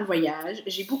marquée par le voyage.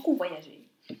 J'ai beaucoup voyagé.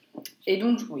 Et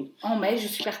donc, oui, en mai, je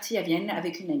suis partie à Vienne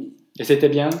avec une amie. Et c'était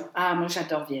bien? Ah, moi,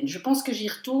 j'adore Vienne. Je pense que j'y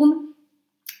retourne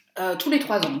tous les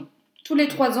 3 ans. Tous les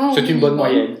 3 ans. C'est une bonne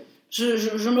moyenne.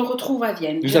 Je me retrouve à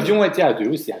Vienne. Nous avions été à 2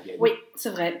 aussi à Vienne. Oui, c'est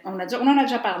vrai. On en a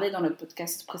déjà parlé dans notre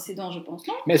podcast précédent, je pense.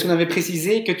 Non? Mais est-ce qu'on avait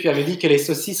précisé que tu avais dit que les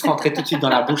saucisses rentraient tout de suite dans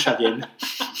la bouche à Vienne?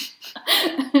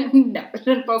 Non,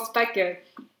 je ne pense pas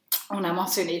qu'on a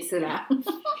mentionné cela.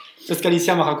 C'est ce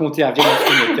qu'Alicia m'a raconté à Vienne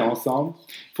lorsqu'on était ensemble.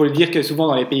 Il faut le dire que souvent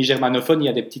dans les pays germanophones, il y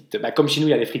a des petites... comme chez nous,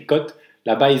 il y a les frites côtes.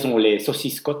 Là-bas, ils ont les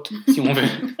saucisses côtes, si on veut.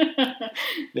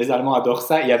 Les Allemands adorent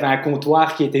ça. Il y avait un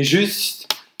comptoir qui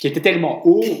était tellement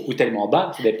haut ou tellement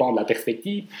bas, ça dépend de la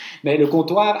perspective, mais le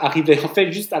comptoir arrivait en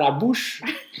fait juste à la bouche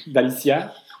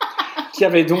d'Alicia, qui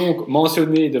avait donc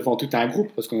mentionné devant tout un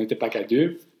groupe, parce qu'on n'était pas qu'à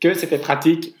 2, que c'était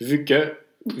pratique vu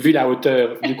la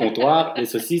hauteur du comptoir, les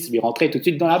saucisses lui rentraient tout de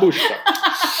suite dans la bouche.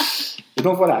 Et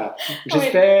donc voilà,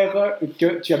 j'espère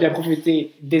que tu as bien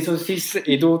profité des saucisses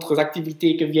et d'autres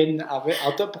activités que Vienne avait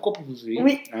à toi pour proposer.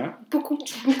 Oui, hein? beaucoup,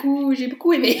 j'ai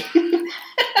beaucoup aimé.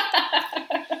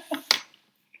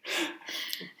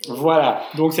 Voilà,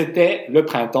 donc c'était le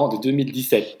printemps de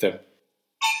 2017.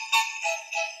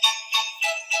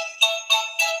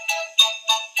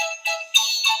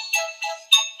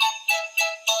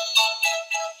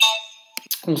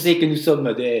 On sait que nous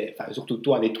sommes surtout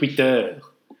toi, des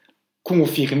tweeters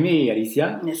confirmés,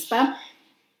 Alicia. N'est-ce pas?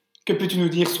 Que peux-tu nous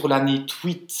dire sur l'année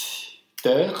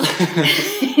Twitter?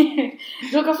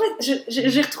 Donc en fait,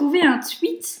 j'ai retrouvé un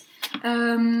tweet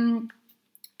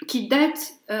qui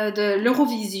date de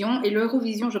l'Eurovision, et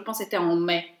l'Eurovision, je pense, était en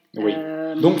mai. Oui.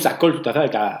 Donc ça colle tout à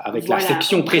fait avec la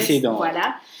section précédente.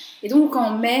 Voilà. Et donc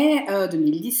en mai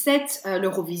 2017,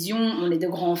 l'Eurovision, on est de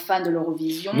grands fans de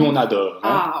l'Eurovision. Nous on adore.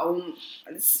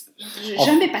 J'ai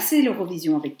jamais passé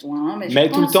l'Eurovision avec toi. Hein, mais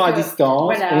tout le temps à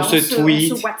distance, voilà, on se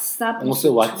tweet, on se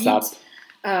WhatsApp.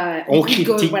 On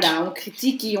critique. On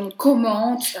critique et on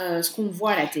commente ce qu'on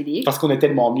voit à la télé. Parce qu'on est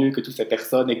tellement mieux que toutes ces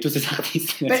personnes et que tous ces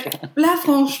artistes. Là,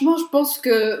 franchement, je pense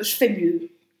que je fais mieux.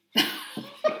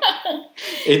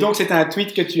 Et donc, c'est un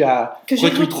tweet que tu as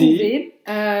retweeté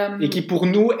et qui, pour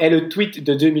nous, est le tweet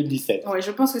de 2017. Oui,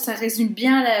 je pense que ça résume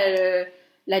bien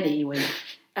l'année. Ouais.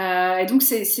 Et donc,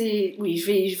 oui,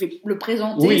 je vais le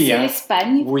présenter. Oui, c'est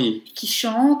l'Espagne qui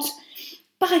chante.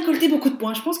 pas récolté beaucoup de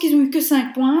points. Je pense qu'ils ont eu que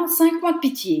 5 points. 5 points de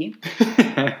pitié.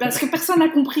 Parce que personne n'a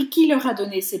compris qui leur a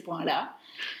donné ces points-là.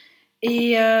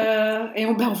 Et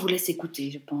on vous laisse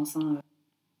écouter, je pense. Hein.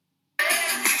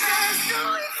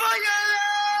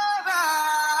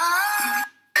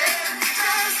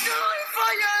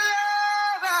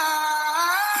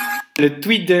 Le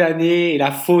tweet de l'année et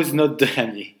la fausse note de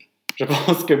l'année. Je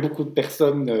pense que beaucoup de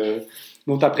personnes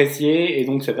l'ont apprécié et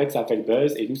donc c'est vrai que ça a fait le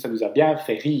buzz et nous ça nous a bien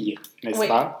fait rire, n'est-ce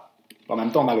pas? En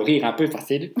même temps on a le rire un peu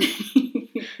facile.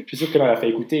 Je suis sûr que là on l'a fait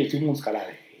écouter et tout le monde sera là.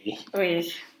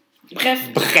 Oui.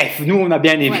 Bref, nous on a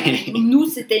bien aimé. Voilà. Nous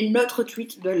c'était notre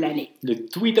tweet de l'année. Le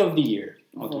tweet of the year.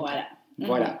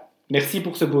 Voilà. Merci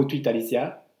pour ce beau tweet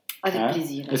Alicia. Avec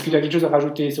plaisir. Est-ce que tu as quelque chose à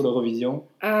rajouter sur l'Eurovision?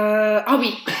 Ah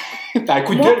oui. T'as un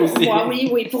coup de gueule aussi.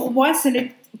 Oui. Pour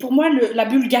moi, la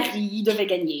Bulgarie devait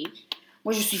gagner.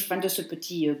 Moi, je suis fan de ce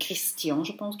petit Christian,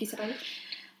 je pense qu'il s'appelle.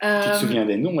 Tu te souviens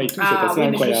des noms et tout, c'est assez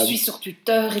incroyable. Mais je suis sur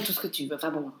Twitter et tout ce que tu veux. Enfin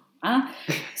bon, hein.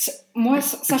 Moi,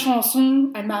 sa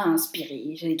chanson, elle m'a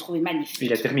inspirée. Je l'ai trouvée magnifique.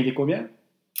 Il a terminé combien?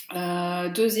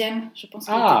 Deuxième, je pense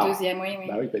qu'il était deuxième, oui.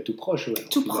 Bah oui, tout proche. Ouais,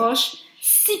 tout proche,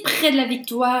 si près de la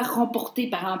victoire, remportée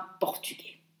par un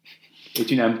Portugais. Et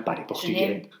tu n'aimes pas les Portugais? Je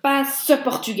n'aime pas ce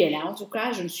Portugais-là. En tout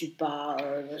cas, je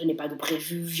n'ai pas de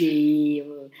préjugés,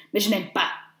 mais je n'aime pas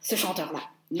ce chanteur-là.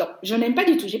 Non, je n'aime pas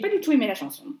du tout. J'ai pas du tout aimé la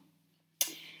chanson.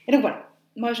 Et donc voilà.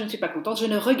 Moi, je ne suis pas contente. Je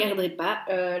ne regarderai pas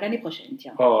l'année prochaine.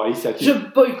 Tiens. Oh, Alicia, Je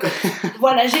boycotte.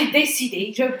 Voilà, j'ai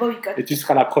décidé. Je boycotte. Et tu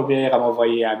seras la première à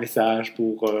m'envoyer un message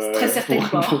pour. Très certainement.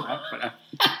 Voilà.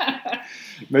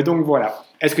 Mais donc voilà.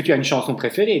 Est-ce que tu as une chanson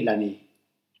préférée de l'année?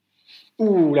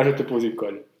 Ouh, là, je te pose une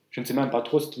colle. Je ne sais même pas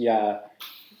trop ce qui a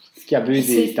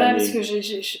buzzé cette année. C'est pas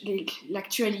parce que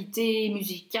l'actualité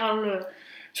musicale.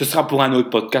 Ce sera pour un autre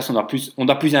podcast, on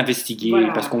doit plus investiguer, voilà.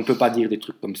 Parce qu'on ne peut pas dire des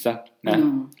trucs comme ça.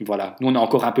 Hein. Voilà. Nous, on est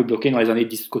encore un peu bloqués dans les années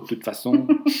disco de toute façon.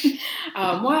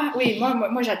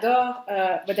 Moi j'adore.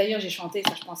 D'ailleurs, j'ai chanté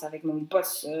ça, je pense, avec mon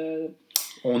boss.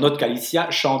 On note qu'Alicia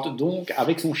chante donc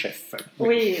avec son chef.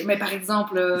 Oui, mais par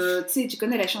exemple, tu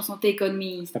connais la chanson Take On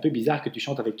Me. C'est un peu bizarre que tu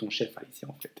chantes avec ton chef, Alicia,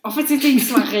 en fait. En fait, c'était une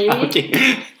soirée. Ah, ok.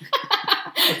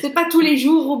 C'est pas tous les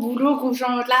jours au boulot qu'on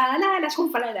chante la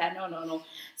choufa la. Non.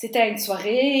 C'était une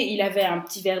soirée, il avait un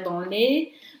petit verre dans le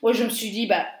nez. Moi, je me suis dit,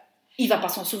 il va pas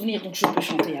s'en souvenir, donc je peux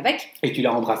chanter avec. Et tu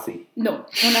l'as embrassé? Non.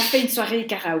 On a fait une soirée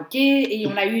karaoké et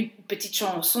on a eu une petite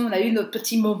chanson, on a eu notre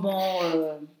petit moment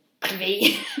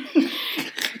privé.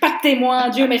 Pas de témoin,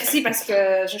 Dieu merci, parce que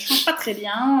je chante pas très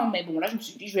bien. Mais bon, là, je me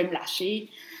suis dit, je vais me lâcher.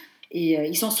 Et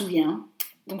il s'en souvient.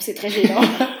 Donc, c'est très gênant.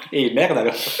 Et merde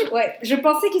alors. Ouais, je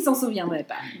pensais qu'il s'en souviendrait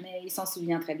pas. Mais il s'en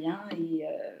souvient très bien. Et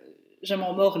je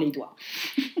m'en mords les doigts.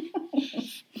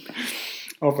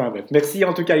 Enfin bref. Merci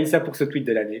en tout cas, Alicia, pour ce tweet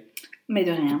de l'année. Mais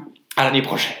de rien. À l'année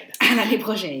prochaine. À l'année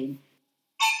prochaine.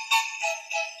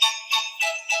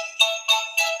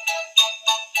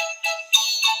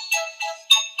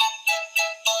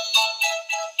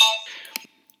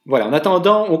 Voilà, en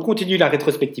attendant, on continue la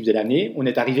rétrospective de l'année. On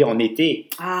est arrivé en été.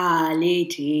 Ah,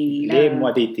 l'été. Les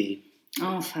mois d'été.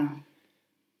 Enfin.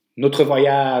 Notre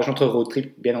voyage, notre road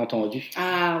trip, bien entendu.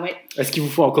 Ah, ouais. Est-ce qu'il vous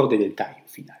faut encore des détails, au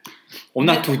final? On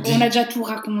a tout dit. On a déjà tout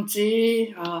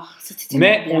raconté. Oh,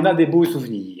 mais on a des beaux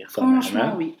souvenirs, quand franchement, même.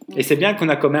 Hein. Oui. Et c'est bien qu'on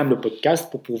a quand même le podcast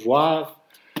pour pouvoir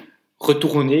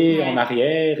retourner en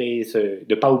arrière et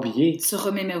ne pas oublier. Se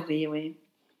remémorer, oui.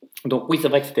 Donc oui, c'est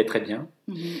vrai que c'était très bien.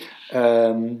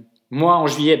 Moi, en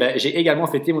juillet, j'ai également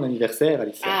fêté mon anniversaire,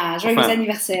 Alicia. Ah, joyeux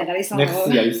anniversaire, Alessandro.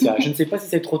 Merci, Alicia. Je ne sais pas si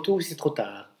c'est trop tôt ou si c'est trop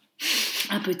tard.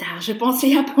 Un peu tard, je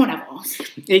pensais un peu en avance.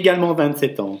 Également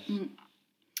 27 ans.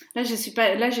 Là,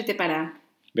 j'étais pas là.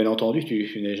 Bien entendu,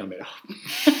 tu n'es jamais là.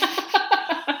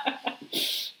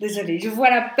 Désolée, je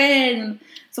vois la peine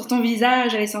sur ton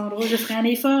visage, Alessandro. Je ferai un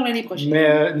effort l'année prochaine.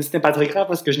 Mais ce n'est pas très grave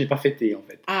parce que je n'ai pas fêté, en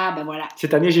fait. Ah, voilà.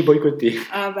 Cette année, j'ai boycotté.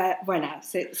 Ah, voilà,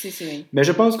 c'est vrai. Mais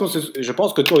je pense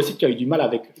que toi aussi, tu as eu du mal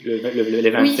avec les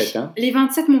 27. Oui, hein. Les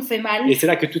 27 m'ont fait mal. Et c'est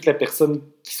là que toutes les personnes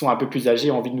qui sont un peu plus âgées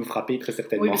ont envie de nous frapper, très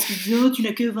certainement. Oui, parce qu'ils disent, oh, tu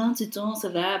n'as que 27 ans, ça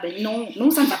va. Non,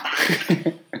 ça ne va pas.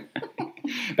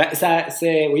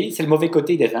 C'est le mauvais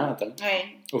côté des 20, hein,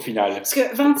 ouais. Au final. Parce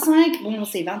que 25,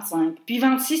 c'est 25. Puis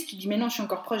 26, tu dis, mais non, je suis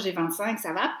encore proche des 25,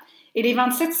 ça va. Et les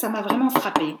 27, ça m'a vraiment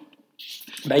frappé.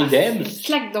 Idem. Une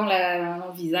claque dans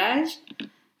le visage.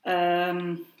 Là,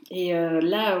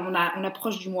 on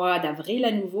approche du mois d'avril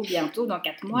à nouveau, bientôt, dans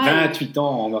 4 mois. 28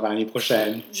 ans, on aura l'année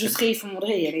prochaine. Je serai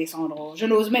effondrée, Alessandro. Je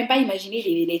n'ose même pas imaginer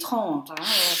les 30. Hein.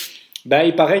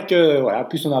 Il paraît que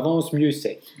plus on avance, mieux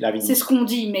c'est, la vie. C'est ce qu'on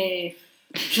dit, mais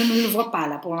je ne le vois pas,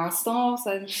 là, pour l'instant.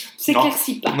 Ça ne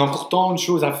s'éclaircit pas. On a encore tant de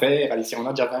choses à faire, Alicia. On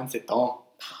a déjà 27 ans.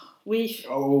 Oui,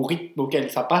 Au rythme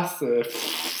auquel ça passe.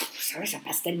 c'est vrai, ça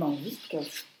passe tellement vite que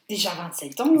déjà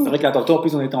 27 ans. C'est vrai que là, tantôt, en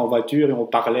plus, on était en voiture et on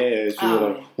parlait sur. Ah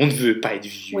ouais. On ne veut pas être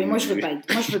vieux. Oui, moi je veux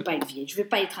pas être vieille. Je veux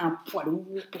pas être un poids lourd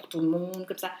pour tout le monde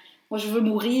comme ça. Moi je veux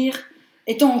mourir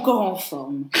étant encore en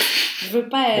forme. Je veux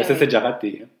pas. Mais ça, c'est déjà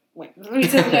raté. Hein. Ouais, oui,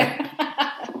 c'est vrai.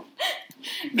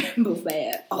 Bon,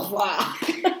 ben, au revoir.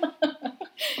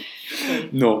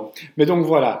 Non. Mais donc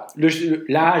voilà,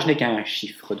 l'âge n'est qu'un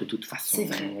chiffre de toute façon. C'est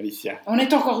vrai. Alicia. On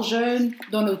est encore jeunes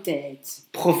dans nos têtes.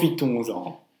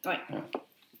 Profitons-en. Ouais.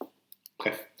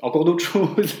 Bref, encore d'autres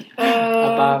choses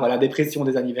à part la dépression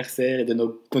des anniversaires et de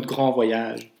notre grand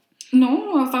voyage.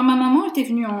 Non, enfin ma maman était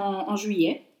venue en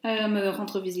juillet me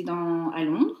rendre visite à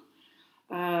Londres.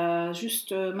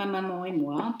 Juste ma maman et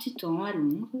moi, un petit temps à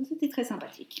Londres. C'était très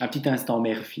sympathique. Un petit instant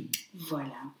mère-fille.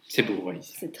 Voilà. C'est beau,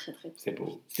 Alicia. C'est très très beau. C'est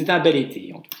beau. C'est un bel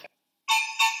été, en tout cas.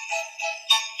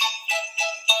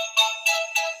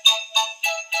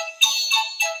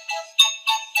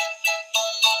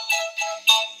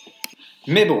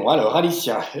 Mais bon, alors,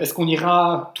 Alicia, est-ce qu'on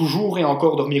ira toujours et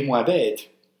encore dormir moins bête?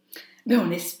 Mais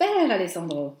on espère,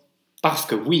 Alessandro. Parce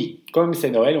que oui, comme c'est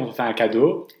Noël, on vous fait un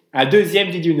cadeau. Un deuxième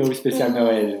Did You Know spécial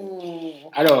Noël.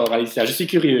 Alors, Alicia, je suis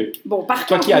curieux. Bon, par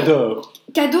Toi contre, qui adores.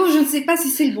 cadeau, je ne sais pas si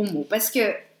c'est le bon mot, parce que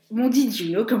mon Did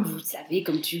You Know, comme vous le savez,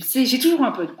 comme tu le sais, j'ai toujours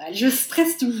un peu de mal. Je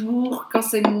stresse toujours quand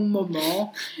c'est mon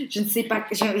moment. Je ne sais pas,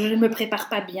 je ne me prépare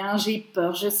pas bien, j'ai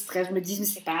peur, je stresse, je me dis, mais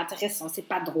c'est pas intéressant, c'est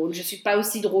pas drôle, je suis pas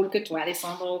aussi drôle que toi,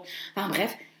 Alessandro. Enfin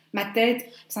bref, ma tête,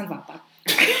 ça ne va pas.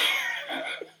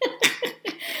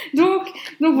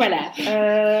 Donc voilà,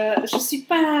 je suis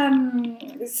pas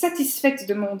satisfaite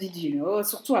de mon Did You Know,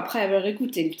 surtout après avoir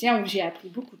écouté le tien où j'ai appris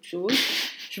beaucoup de choses.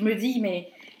 Je me dis, mais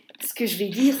ce que je vais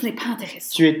dire, ce n'est pas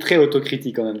intéressant. Tu es très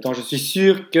autocritique en même temps. Je suis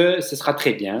sûr que ce sera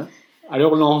très bien.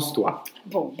 Alors lance-toi.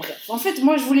 Bon, bref. En fait,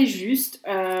 moi, je voulais juste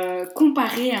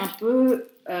comparer un peu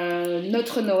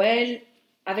notre Noël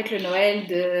avec le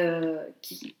Noël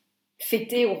qui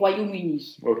fêté au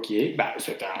Royaume-Uni. Ok, bah,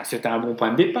 c'est un bon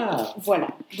point de départ. Voilà.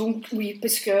 Donc, oui,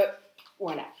 parce que...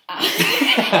 Voilà. Ah.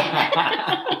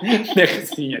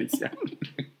 Merci, Alicia.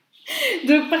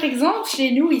 Donc, par exemple,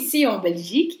 chez nous, ici en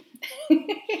Belgique,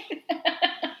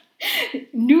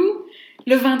 nous,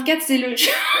 le 24, c'est le...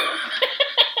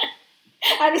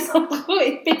 Alessandro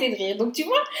est pété de rire. Donc, tu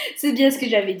vois, c'est bien ce que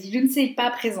j'avais dit. Je ne sais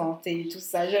pas présenter tout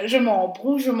ça. Je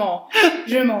m'embrouille, je m'en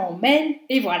mêle.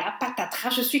 Et voilà, patatras,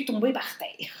 je suis tombée par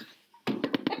terre.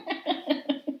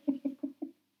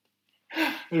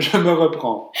 Je me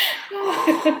reprends.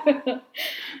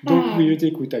 Donc, oui, je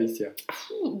t'écoute, Alicia.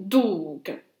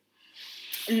 Donc,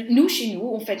 nous, chez nous,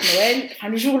 on fête Noël. Enfin,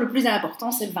 le jour le plus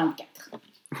important, c'est le 24.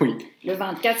 Oui. Le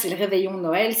 24, c'est le réveillon de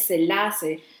Noël. C'est là,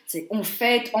 on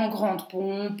fête en grande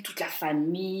pompe, toute la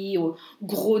famille, au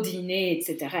gros dîner,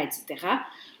 etc., etc.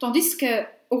 Tandis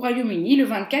qu'au Royaume-Uni, le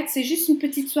 24, c'est juste une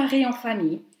petite soirée en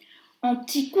famille. En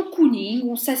petit cocooning,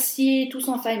 on s'assied tous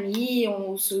en famille,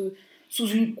 sous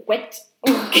une couette.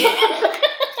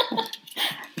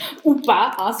 Ou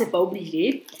pas, hein, c'est pas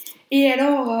obligé. Et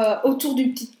alors, autour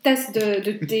d'une petite tasse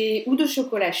de thé ou de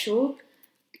chocolat chaud,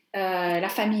 la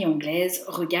famille anglaise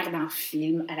regarde un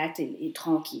film à la télé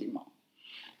tranquillement.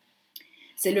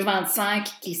 C'est le 25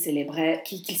 qu'ils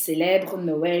célèbrent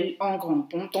Noël en grande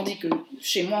pompe, tandis que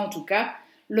chez moi en tout cas,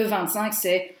 le 25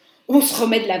 c'est on se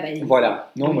remet de la veille.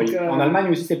 Voilà. Non, Donc, oui. En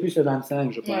Allemagne aussi c'est plus le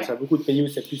 25, je pense. Ouais. Il y a beaucoup de pays où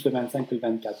c'est plus le 25 que le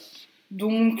 24.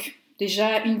 Donc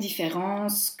déjà une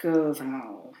différence que,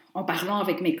 en parlant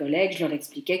avec mes collègues, je leur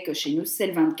expliquais que chez nous c'est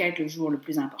le 24 le jour le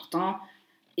plus important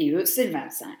et eux c'est le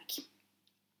 25.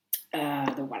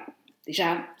 Donc voilà,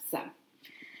 déjà ça.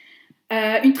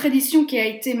 Une tradition qui a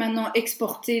été maintenant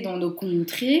exportée dans nos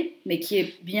contrées, mais qui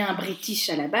est bien british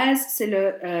à la base, c'est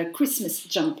le Christmas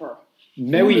jumper.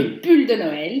 Mais ou oui. le pull de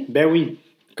Noël. Ben oui,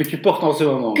 que tu portes en ce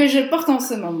moment. Que je porte en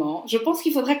ce moment. Je pense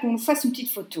qu'il faudrait qu'on fasse une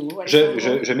petite photo.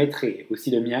 Je mettrai aussi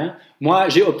le mien. Moi,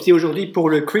 j'ai opté aujourd'hui pour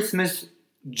le Christmas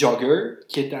jogger,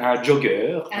 qui est un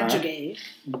jogger. Jogger.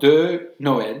 De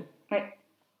Noël. Ouais.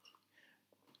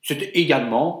 C'était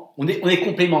également, on est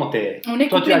complémentaires. On est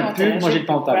Toi, tu as le complémentaires. pull, moi j'ai le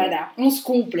pantalon. Voilà, on se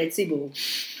complète, c'est beau.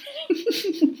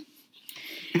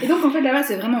 Et donc, en fait, là-bas,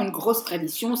 c'est vraiment une grosse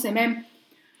tradition. C'est même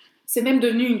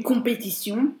devenu une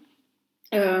compétition.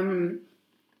 Les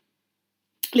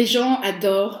gens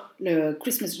adorent le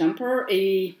Christmas jumper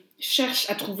et cherchent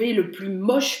à trouver le plus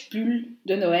moche pull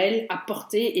de Noël à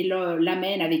porter et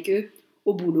l'amènent avec eux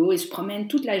au boulot et se promènent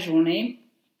toute la journée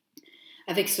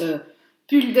avec ce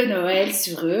pull de Noël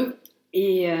sur eux.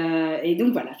 Et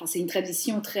donc voilà, c'est une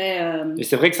tradition très... Et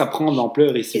c'est vrai que ça prend de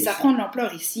l'ampleur ici. Et ça prend de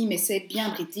l'ampleur ici, mais c'est bien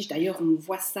british. D'ailleurs, on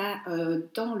voit ça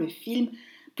dans le film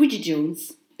Bridget Jones.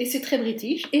 Et c'est très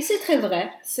british. Et c'est très vrai.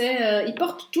 Ils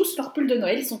portent tous leur pull de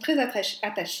Noël. Ils sont très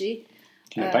attachés.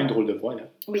 Tu n'as pas une drôle de voix, là.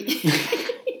 Oui.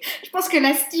 Je pense que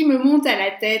la stime me monte à la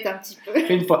tête un petit peu.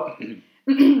 Fais une fois.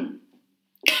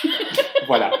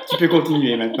 Voilà, tu peux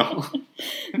continuer maintenant.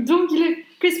 Donc, le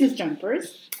Christmas Jumpers.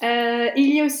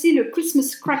 Il y a aussi le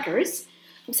Christmas Crackers.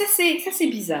 Donc ça, c'est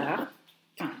bizarre.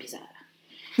 Enfin, bizarre.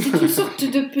 C'est une sorte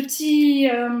de petit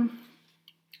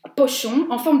pochon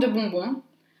en forme de bonbon,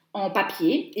 en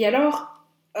papier. Et alors,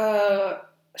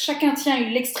 chacun tient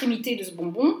l'extrémité de ce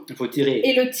bonbon. Il faut tirer.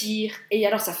 Et le tire. Et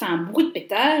alors, ça fait un bruit de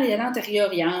pétard. Et à l'intérieur,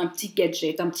 il y a un petit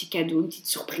gadget, un petit cadeau, une petite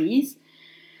surprise.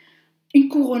 Une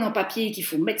couronne en papier qu'il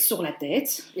faut mettre sur la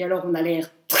tête. Et alors, on a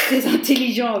l'air très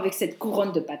intelligent avec cette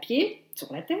couronne de papier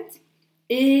sur la tête.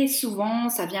 Et souvent,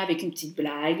 ça vient avec une petite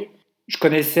blague. Je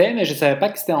connaissais, mais je ne savais pas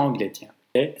que c'était anglais, tiens.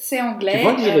 C'est anglais. Tu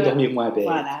vois que je vais dormir moins bête.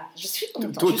 Voilà, je suis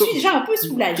contente. Je suis déjà un peu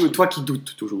soulagée. Toi qui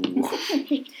doutes toujours.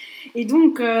 Et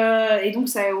donc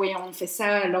ça, oui, on fait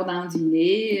ça lors d'un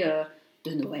dîner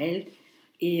de Noël.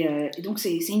 Et donc,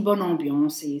 c'est une bonne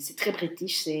ambiance. C'est très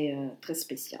british, c'est très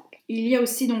spécial. Il y a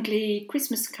aussi donc les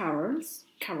Christmas carols.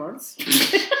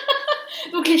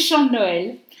 Donc, les chants de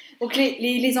Noël. Donc,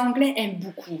 les Anglais aiment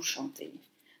beaucoup chanter.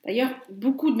 D'ailleurs,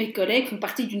 beaucoup de mes collègues font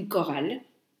partie d'une chorale.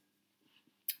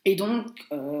 Et donc...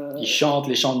 Ils chantent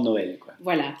les chants de Noël, quoi.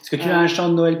 Voilà. Est-ce que tu as un chant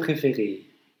de Noël préféré?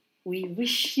 We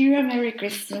wish you a Merry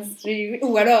Christmas.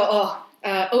 Ou alors,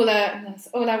 all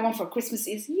I want for Christmas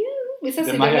is you. Mais ça,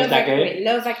 c'est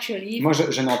Love Actually. Moi,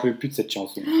 je n'en peux plus de cette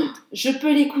chanson, en fait. Je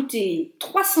peux l'écouter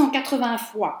 380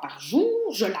 fois par jour,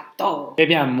 je l'adore. Eh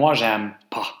bien, moi, j'aime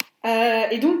pas.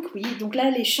 Et donc, oui, donc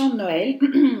là, les chants de Noël.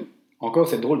 Encore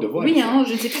cette drôle de voix. Oui, hein,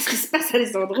 je ne sais pas ce qui se passe à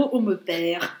Alessandro, on me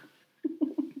perd.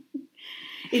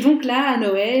 Et donc là, à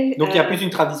Noël... Donc il y a plus une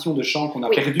tradition de chant qu'on a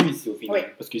perdue ici au final. Oui.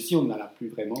 Parce que si on n'en a plus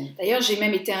vraiment... D'ailleurs, j'ai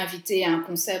même été invitée à un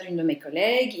concert d'une de mes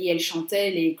collègues et elle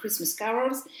chantait les Christmas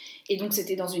carols. Et donc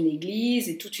c'était dans une église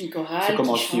et toute une chorale. C'est comme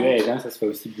en Suède, hein, ça se fait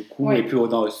aussi beaucoup. Oui. Et puis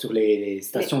sur les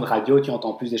stations de radio, tu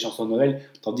entends plus des chansons de Noël.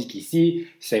 Tandis qu'ici,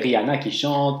 c'est Rihanna qui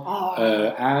chante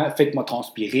Faites-moi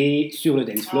transpirer sur le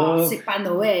dance floor. C'est pas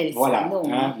Noël, voilà. ça,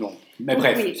 non. Hein, non. Mais donc,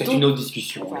 bref, c'est une autre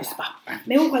discussion, voilà. n'est-ce pas?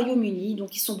 Mais au Royaume-Uni,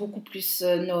 donc ils sont beaucoup plus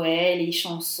Noël et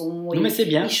chansons. Non, mais c'est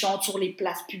bien. Ils chantent sur les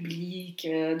places publiques,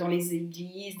 dans les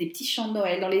églises, des petits chants de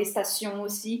Noël, dans les stations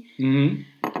aussi. Mm-hmm.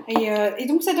 Et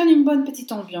donc ça donne une bonne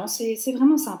petite ambiance, c'est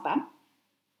vraiment sympa.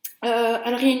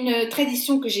 Alors il y a une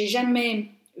tradition que j'ai jamais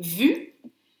vue.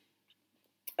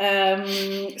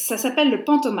 Ça s'appelle le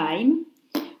pantomime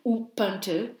ou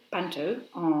panto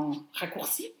en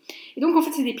raccourci. Et donc en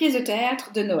fait c'est des pièces de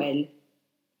théâtre de Noël.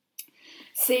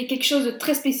 C'est quelque chose de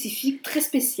très spécifique, très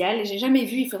spécial. J'ai jamais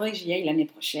vu, il faudrait que j'y aille l'année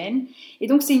prochaine. Et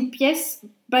donc c'est une pièce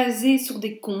basée sur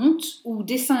des contes ou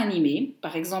dessins animés.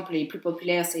 Par exemple, les plus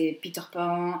populaires, c'est Peter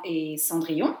Pan et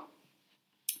Cendrillon.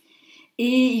 Et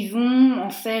ils vont en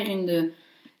faire une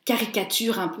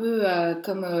caricature un peu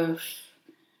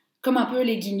comme un peu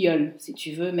les Guignols, si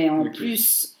tu veux, mais en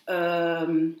plus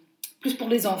pour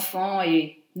les enfants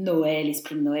et Noël,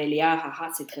 esprit de Noël, et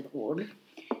c'est très drôle.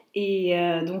 Et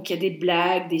donc il y a des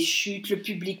blagues, des chutes, le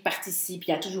public participe,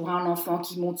 il y a toujours un enfant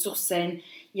qui monte sur scène,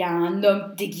 il y a un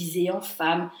homme déguisé en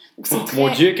femme. Donc, c'est très... Mon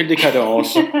Dieu, quelle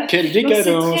décadence! Quelle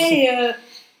décadence! Donc c'est très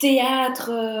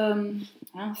théâtre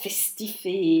festif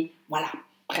et voilà,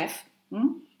 bref.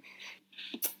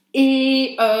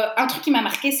 Et un truc qui m'a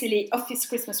marqué, c'est les Office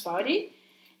Christmas Party.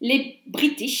 Les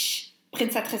British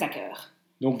prennent ça très à cœur.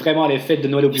 Donc vraiment les fêtes de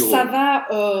Noël au bureau. Ça va,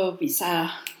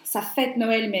 ça fête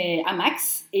Noël mais à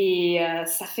max et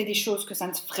ça fait des choses que ça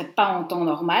ne se ferait pas en temps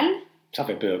normal. Ça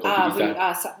fait peur quand tu dis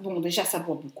ça. Bon, déjà ça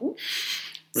boit beaucoup.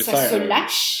 Mais ça se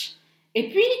lâche. Et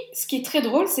puis, ce qui est très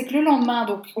drôle, c'est que le lendemain,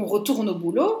 donc, on retourne au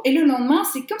boulot et le lendemain,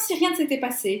 c'est comme si rien ne s'était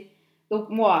passé. Donc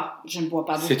moi, je ne bois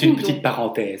pas beaucoup. C'est une petite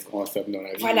parenthèse qu'on somme dans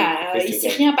la vie. Voilà, il ne s'est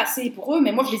rien passé pour eux,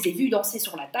 mais moi je les ai vus danser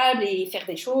sur la table et faire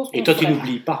des choses. Et toi tu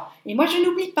n'oublies pas. Et moi je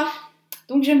n'oublie pas,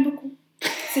 donc j'aime beaucoup.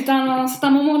 C'est un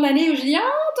moment de l'année où je dis «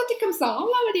 Ah, toi t'es comme ça,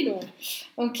 bah dis donc ».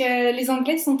 Donc les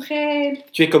Anglais sont très...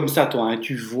 Tu es comme ça toi, hein.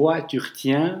 Tu vois, tu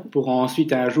retiens pour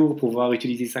ensuite un jour pouvoir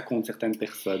utiliser ça contre certaines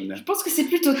personnes. Je pense que c'est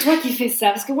plutôt toi qui fais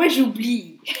ça, parce que moi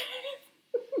j'oublie.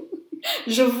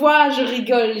 Je vois, je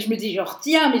rigole, je me dis je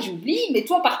retiens, mais j'oublie. Mais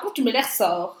toi, par contre, tu me les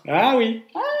ressors. Ah oui.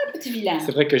 Ah, petit vilain.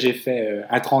 C'est vrai que j'ai fait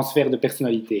un transfert de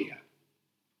personnalité.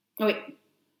 Oui.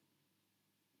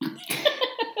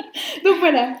 Donc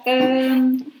voilà.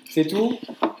 C'est tout?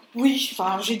 Oui,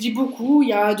 enfin, j'ai dit beaucoup. Il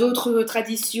y a d'autres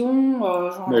traditions.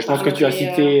 Mais je pense que tu as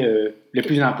cité les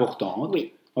plus importantes.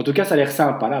 Oui. En tout cas, ça a l'air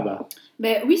sympa là-bas.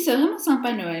 Ben oui, c'est vraiment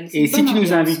sympa Noël. C'est Et une si bonne tu nous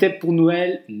ambiance. invitais pour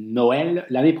Noël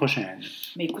l'année prochaine?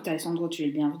 Mais écoute, Alessandro, tu es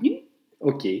le bienvenu.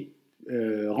 Ok,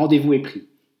 rendez-vous est pris.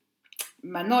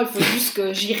 Maintenant, il faut juste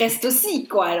que j'y reste aussi,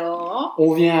 quoi, alors. Hein.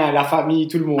 On vient, la famille,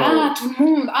 tout le monde. Ah, tout le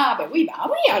monde. Ah, ben oui,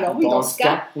 alors oui, dans ce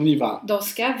cas, on y va. dans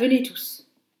ce cas, venez tous.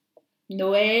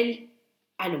 Noël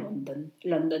à London.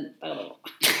 London, pardon.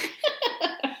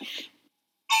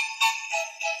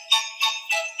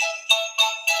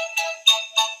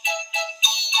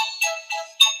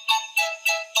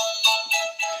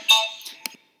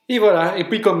 Et voilà, et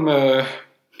puis comme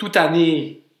toute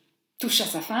année, Touche à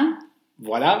sa fin.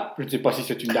 voilà, je ne sais pas si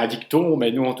c'est un dicton,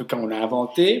 mais nous en tout cas on l'a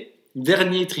inventé.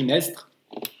 Dernier trimestre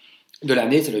de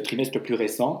l'année, c'est le trimestre le plus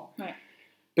récent. Ouais.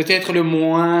 Peut-être le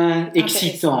moins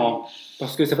excitant, Intéressant.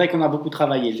 parce que c'est vrai qu'on a beaucoup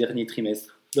travaillé le dernier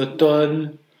trimestre.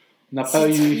 L'automne, on n'a pas C'est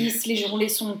eu... triste, les journées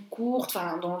sont courtes,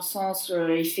 enfin, dans le sens,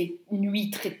 il fait nuit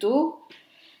très tôt.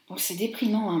 Donc c'est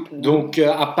déprimant un peu. Donc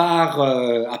à part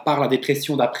la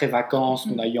dépression d'après-vacances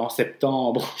qu'on a eu en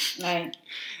septembre,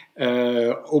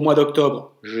 Ouais. au mois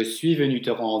d'octobre, je suis venu te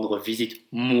rendre visite,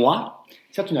 moi.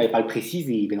 Ça, tu n'avais pas le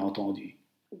précisé, bien entendu.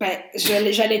 Ben,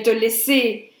 j'allais te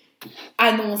laisser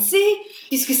annoncer,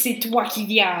 puisque c'est toi qui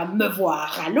viens me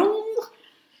voir à Londres.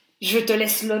 Je te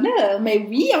laisse l'honneur. Mais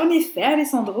oui, en effet,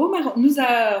 Alessandro nous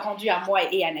a rendu à moi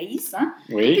et Anaïs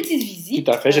une Oui, petite visite.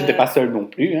 tout à fait. Je n'étais pas seul non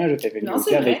plus. Hein. J'étais venu Non, aussi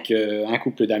c'est vrai. avec un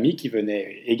couple d'amis qui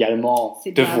venaient également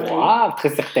C'est te bien voir, très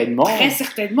certainement. Très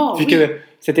certainement, Vu oui. que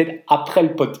c'était après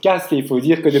le podcast, et il faut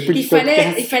dire que depuis Il le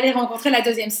podcast, fallait rencontrer la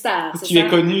deuxième star, c'est tu ça? es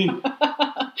connu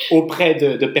auprès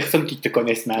de personnes qui ne te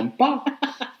connaissent même pas.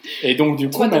 Et donc, du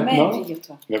coup, Toi de maintenant... même,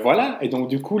 figure-toi. Ben voilà, et donc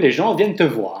du coup, les gens viennent te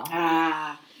voir.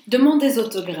 Ah, demande des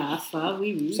autographes, hein,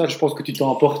 oui, oui. Ça, je pense que tu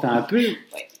t'emportes un peu.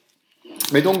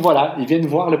 Mais donc voilà, ils viennent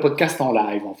voir le podcast en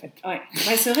live, en fait. Ouais.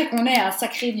 Ouais, c'est vrai qu'on est un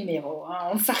sacré numéro, hein.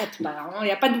 On ne s'arrête pas, hein. Il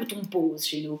n'y a pas de bouton pause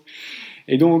chez nous.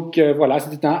 Et donc voilà,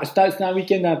 c'était un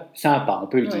week-end sympa, on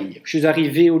peut le Ouais. dire. Je suis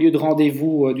arrivé au lieu de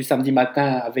rendez-vous du samedi matin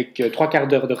avec 3/4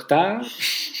 d'heure de retard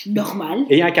Normal.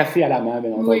 et un café à la main,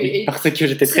 bien entendu, Oui, et parce que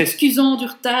j'étais très... s'excusant du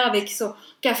retard avec son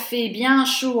café bien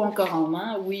chaud encore en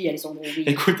main. Oui, Alessandro, oui.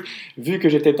 Écoute, vu que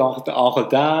j'étais en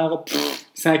retard,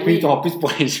 5 Oui. minutes en plus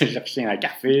pour aller chercher un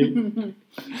café,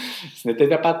 ce n'était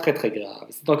pas très très grave.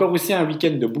 C'est encore aussi un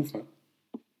week-end de bouffe.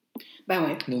 Hein. Bah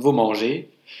ouais. De nouveau manger.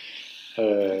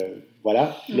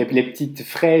 Voilà, Mm. les petites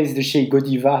fraises de chez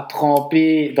Godiva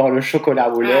trempées dans le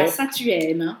chocolat au lait, Ah, ça tu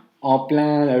aimes, hein. en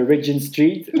plein Regent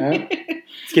Street. Hein.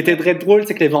 Ce qui était très drôle,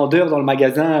 c'est que les vendeurs dans le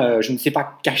magasin, je ne sais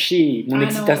pas cacher mon Ah,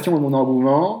 excitation et mon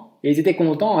engouement, et ils étaient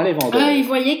contents, hein, les vendeurs. Ah, ils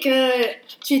voyaient que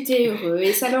tu étais heureux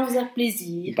et ça leur faisait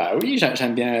plaisir. Bah oui,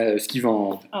 j'aime bien ce qu'ils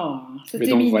vendent. Oh, Mais c'était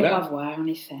donc, mignon voilà. à voir, en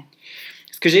effet.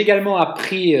 Ce que j'ai également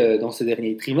appris dans ce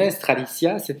dernier trimestre,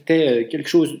 Alicia, c'était quelque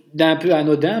chose d'un peu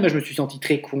anodin, mais je me suis senti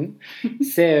très con.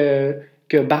 C'est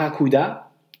que Barracuda,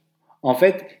 en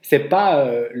fait, c'est pas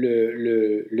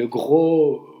le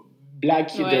gros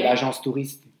black de Ouais. l'agence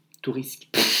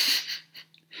touristique.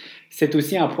 C'est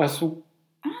aussi un poisson.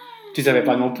 Tu savais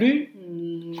pas non plus?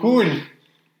 Hmm. Cool.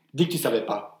 Dis que tu savais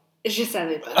pas. Je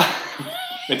savais pas.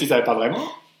 Mais tu savais pas vraiment?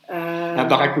 Un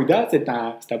barracuda, c'est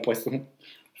un poisson.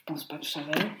 Je pense pas que je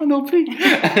savais. Moi non plus.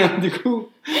 Du coup,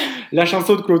 la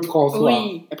chanson de Claude François.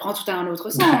 Oui, elle prend tout à un autre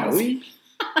sens. Bah oui.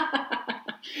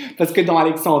 Parce que dans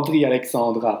Alexandrie,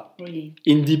 Alexandra, Oui.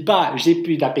 il ne dit pas j'ai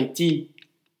plus d'appétit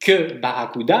que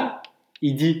barracuda,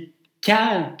 il dit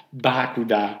qu'un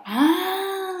barracuda. Ah,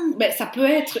 ben, ça peut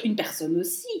être une personne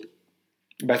aussi.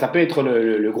 Ben, ça peut être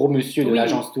le gros monsieur de Oui.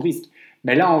 l'agence touriste.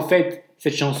 Mais là, en fait,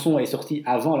 cette chanson est sortie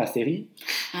avant la série.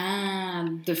 Ah,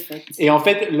 de fait. Et en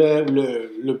fait,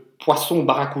 le poisson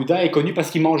barracuda est connu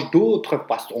parce qu'il mange d'autres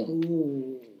poissons.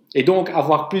 Oh. Et donc,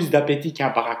 avoir plus d'appétit qu'un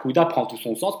barracuda prend tout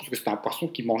son sens, parce que c'est un poisson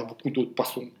qui mange beaucoup d'autres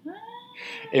poissons.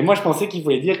 Et moi, je pensais qu'il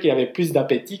voulait dire qu'il avait plus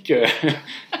d'appétit que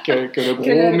le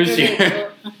gros monsieur.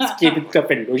 Ce qui était tout à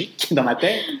fait logique dans ma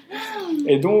tête.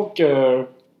 Et donc,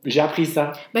 j'ai appris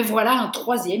ça. Ben voilà, un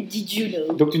troisième, did you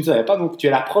know? Donc, tu ne savais pas, donc tu es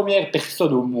la première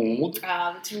personne au monde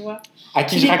Ah, tu vois. à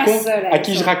qui, Tu je n'es pas raconte, seule à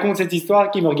qui ça. je raconte cette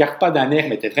histoire qui me regarde pas d'un air,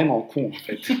 mais t'es vraiment con, en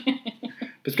fait.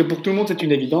 Parce que pour tout le monde, c'est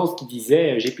une évidence qui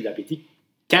disait j'ai plus d'appétit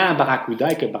qu'un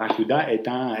barracuda et que barracuda est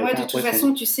un Ouais, de un toute poisson.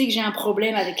 façon, tu sais que j'ai un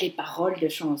problème avec les paroles de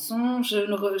chansons.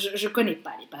 Je connais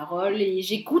pas les paroles et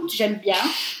j'écoute, j'aime bien,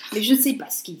 mais je ne sais pas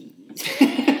ce qu'ils disent.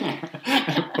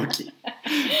 Ok.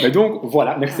 Mais donc,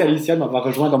 voilà, merci Alicia de m'avoir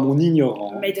rejoint dans mon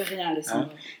ignorance. Mais de rien, Alessandro.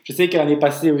 Je sais que l'année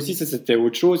passée aussi, ça c'était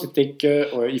autre chose, c'était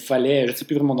qu'il fallait, je ne sais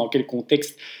plus vraiment dans quel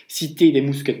contexte, citer des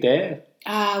mousquetaires.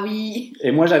 Ah oui.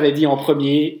 Et moi j'avais dit en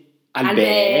premier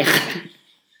Albert.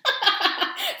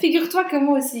 Figure-toi que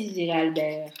moi aussi, je dirais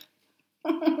Albert.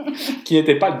 Qui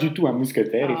n'était pas du tout un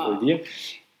mousquetaire, il faut le dire.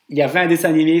 Il y avait un dessin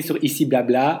animé sur Ici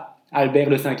Blabla, Albert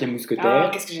le cinquième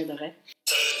mousquetaire. Qu'est-ce que j'adorais.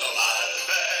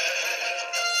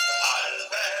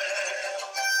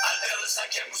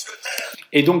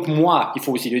 Et donc moi, il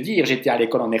faut aussi le dire, j'étais à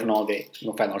l'école en néerlandais,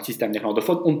 enfin dans le système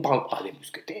néerlandophone, on ne parle pas des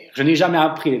mousquetaires. Je n'ai jamais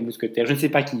appris les mousquetaires, je ne sais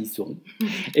pas qui ils sont.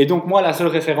 Et donc moi, la seule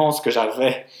référence que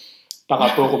j'avais par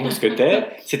rapport aux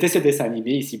mousquetaires, c'était ce dessin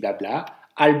animé, Ici Blabla,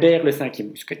 Albert le cinquième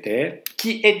mousquetaire,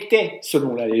 qui était,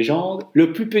 selon la légende,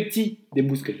 le plus petit des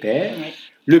mousquetaires,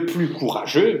 le plus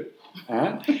courageux,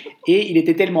 hein, et il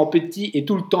était tellement petit et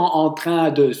tout le temps en train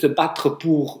de se battre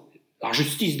pour la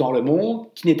justice dans le monde,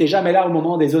 qui n'était jamais là au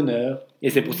moment des honneurs. Et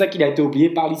c'est pour ça qu'il a été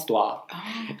oublié par l'histoire.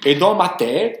 Et dans ma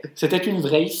tête, c'était une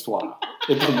vraie histoire.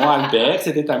 Et pour moi, Albert,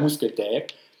 c'était un mousquetaire.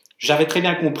 J'avais très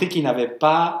bien compris qu'il n'avait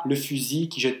pas le fusil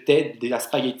qui jetait de la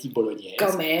spaghetti bolognaise.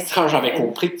 Quand même. Ça, j'avais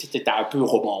compris que c'était un peu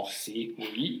romancé,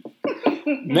 oui.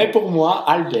 Mais pour moi,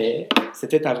 Albert,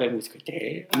 c'était un vrai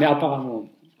mousquetaire. Mais apparemment, non.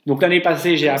 Donc l'année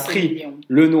passée, j'ai appris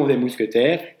le nom des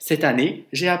mousquetaires. Cette année,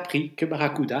 j'ai appris que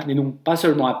Barracuda n'est non pas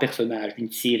seulement un personnage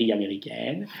d'une série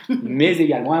américaine, mais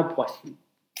également un poisson.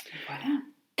 Voilà.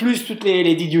 Plus toutes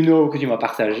les did you know que tu m'as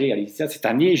partagées, Alicia, cette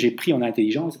année, j'ai pris en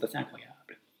intelligence, c'est assez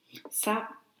incroyable. Ça,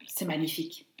 c'est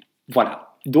magnifique.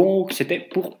 Voilà. Donc, c'était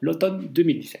pour l'automne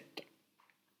 2017.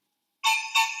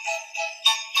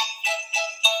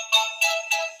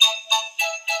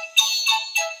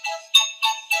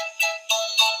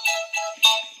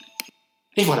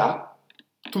 Et voilà,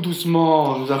 tout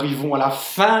doucement, nous arrivons à la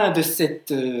fin de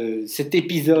cet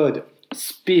épisode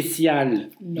spécial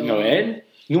Noël.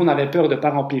 Nous, on avait peur de ne pas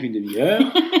remplir une demi-heure.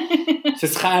 Ce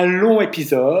sera un long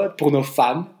épisode pour nos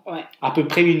fans, à peu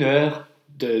près 1 heure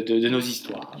de nos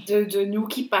histoires. De nous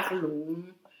qui parlons,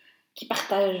 qui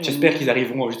partageons. J'espère qu'ils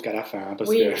arriveront jusqu'à la fin. Parce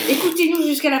que écoutez-nous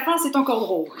jusqu'à la fin, c'est encore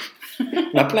drôle.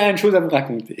 On a plein de choses à vous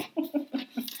raconter.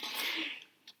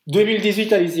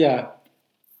 2018, Alicia.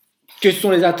 Que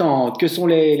sont les attentes? Que sont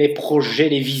les projets,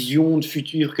 les visions de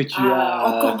futur que tu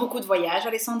as? Encore beaucoup de voyages,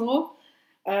 Alessandro.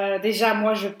 Déjà,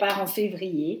 moi, je pars en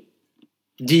février.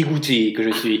 Dégoûté que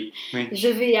je suis. Oui. Je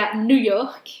vais à New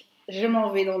York. Je m'en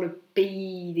vais dans le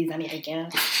pays des Américains.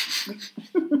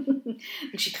 Donc,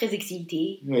 je suis très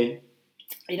excitée. Oui.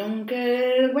 Et donc,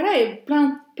 voilà, et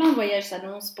plein de voyages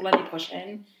s'annoncent pour l'année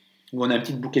prochaine. On a une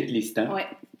petite bucket list. Hein. Ouais.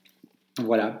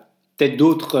 Voilà. Peut-être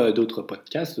d'autres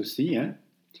podcasts aussi. Hein.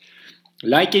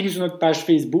 Likez-nous sur notre page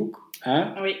Facebook.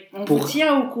 Hein, oui, on vous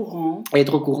tient au courant.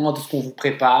 Être au courant de ce qu'on vous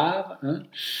prépare. Hein.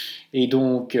 Et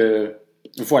donc,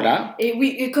 voilà. Et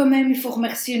oui, et quand même, il faut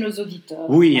remercier nos auditeurs.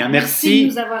 Oui, hein, merci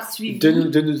de nous avoir suivis.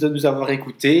 De nous avoir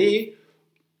écoutés.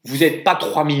 Vous n'êtes pas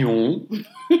 3 millions.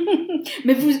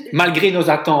 Mais malgré nos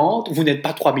attentes, vous n'êtes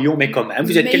pas 3 millions, mais quand même,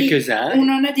 vous êtes quelques-uns. On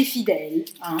en a des fidèles.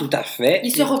 Hein. Tout à fait.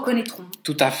 Ils se reconnaîtront.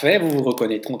 Tout à fait, vous vous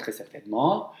reconnaîtront très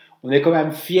certainement. On est quand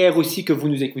même fiers aussi que vous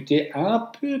nous écoutez un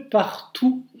peu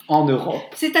partout en Europe.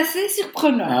 C'est assez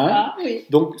surprenant. Hein? Oui.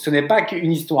 Donc, ce n'est pas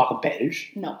qu'une histoire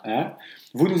belge. Non. Hein?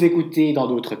 Vous nous écoutez dans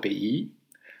d'autres pays.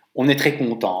 On est très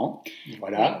contents.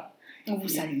 Voilà. Oui. On vous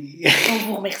salue. On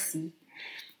vous remercie.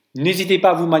 N'hésitez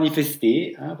pas à vous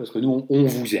manifester, hein, parce que nous, on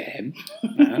vous aime.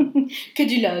 Hein. Que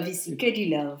du love ici, que du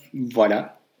love.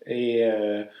 Voilà. Et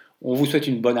on vous souhaite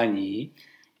une bonne année.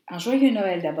 Un joyeux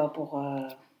Noël d'abord pour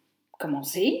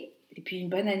commencer. Et puis une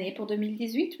bonne année pour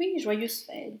 2018, oui. Joyeuse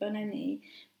fête, bonne année.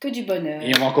 Que du bonheur.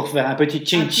 Et on va encore faire un petit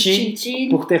chin-chin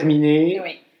pour terminer.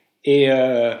 Oui. Et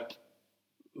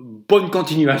bonne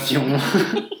continuation.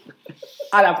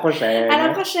 À la prochaine. À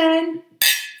la prochaine.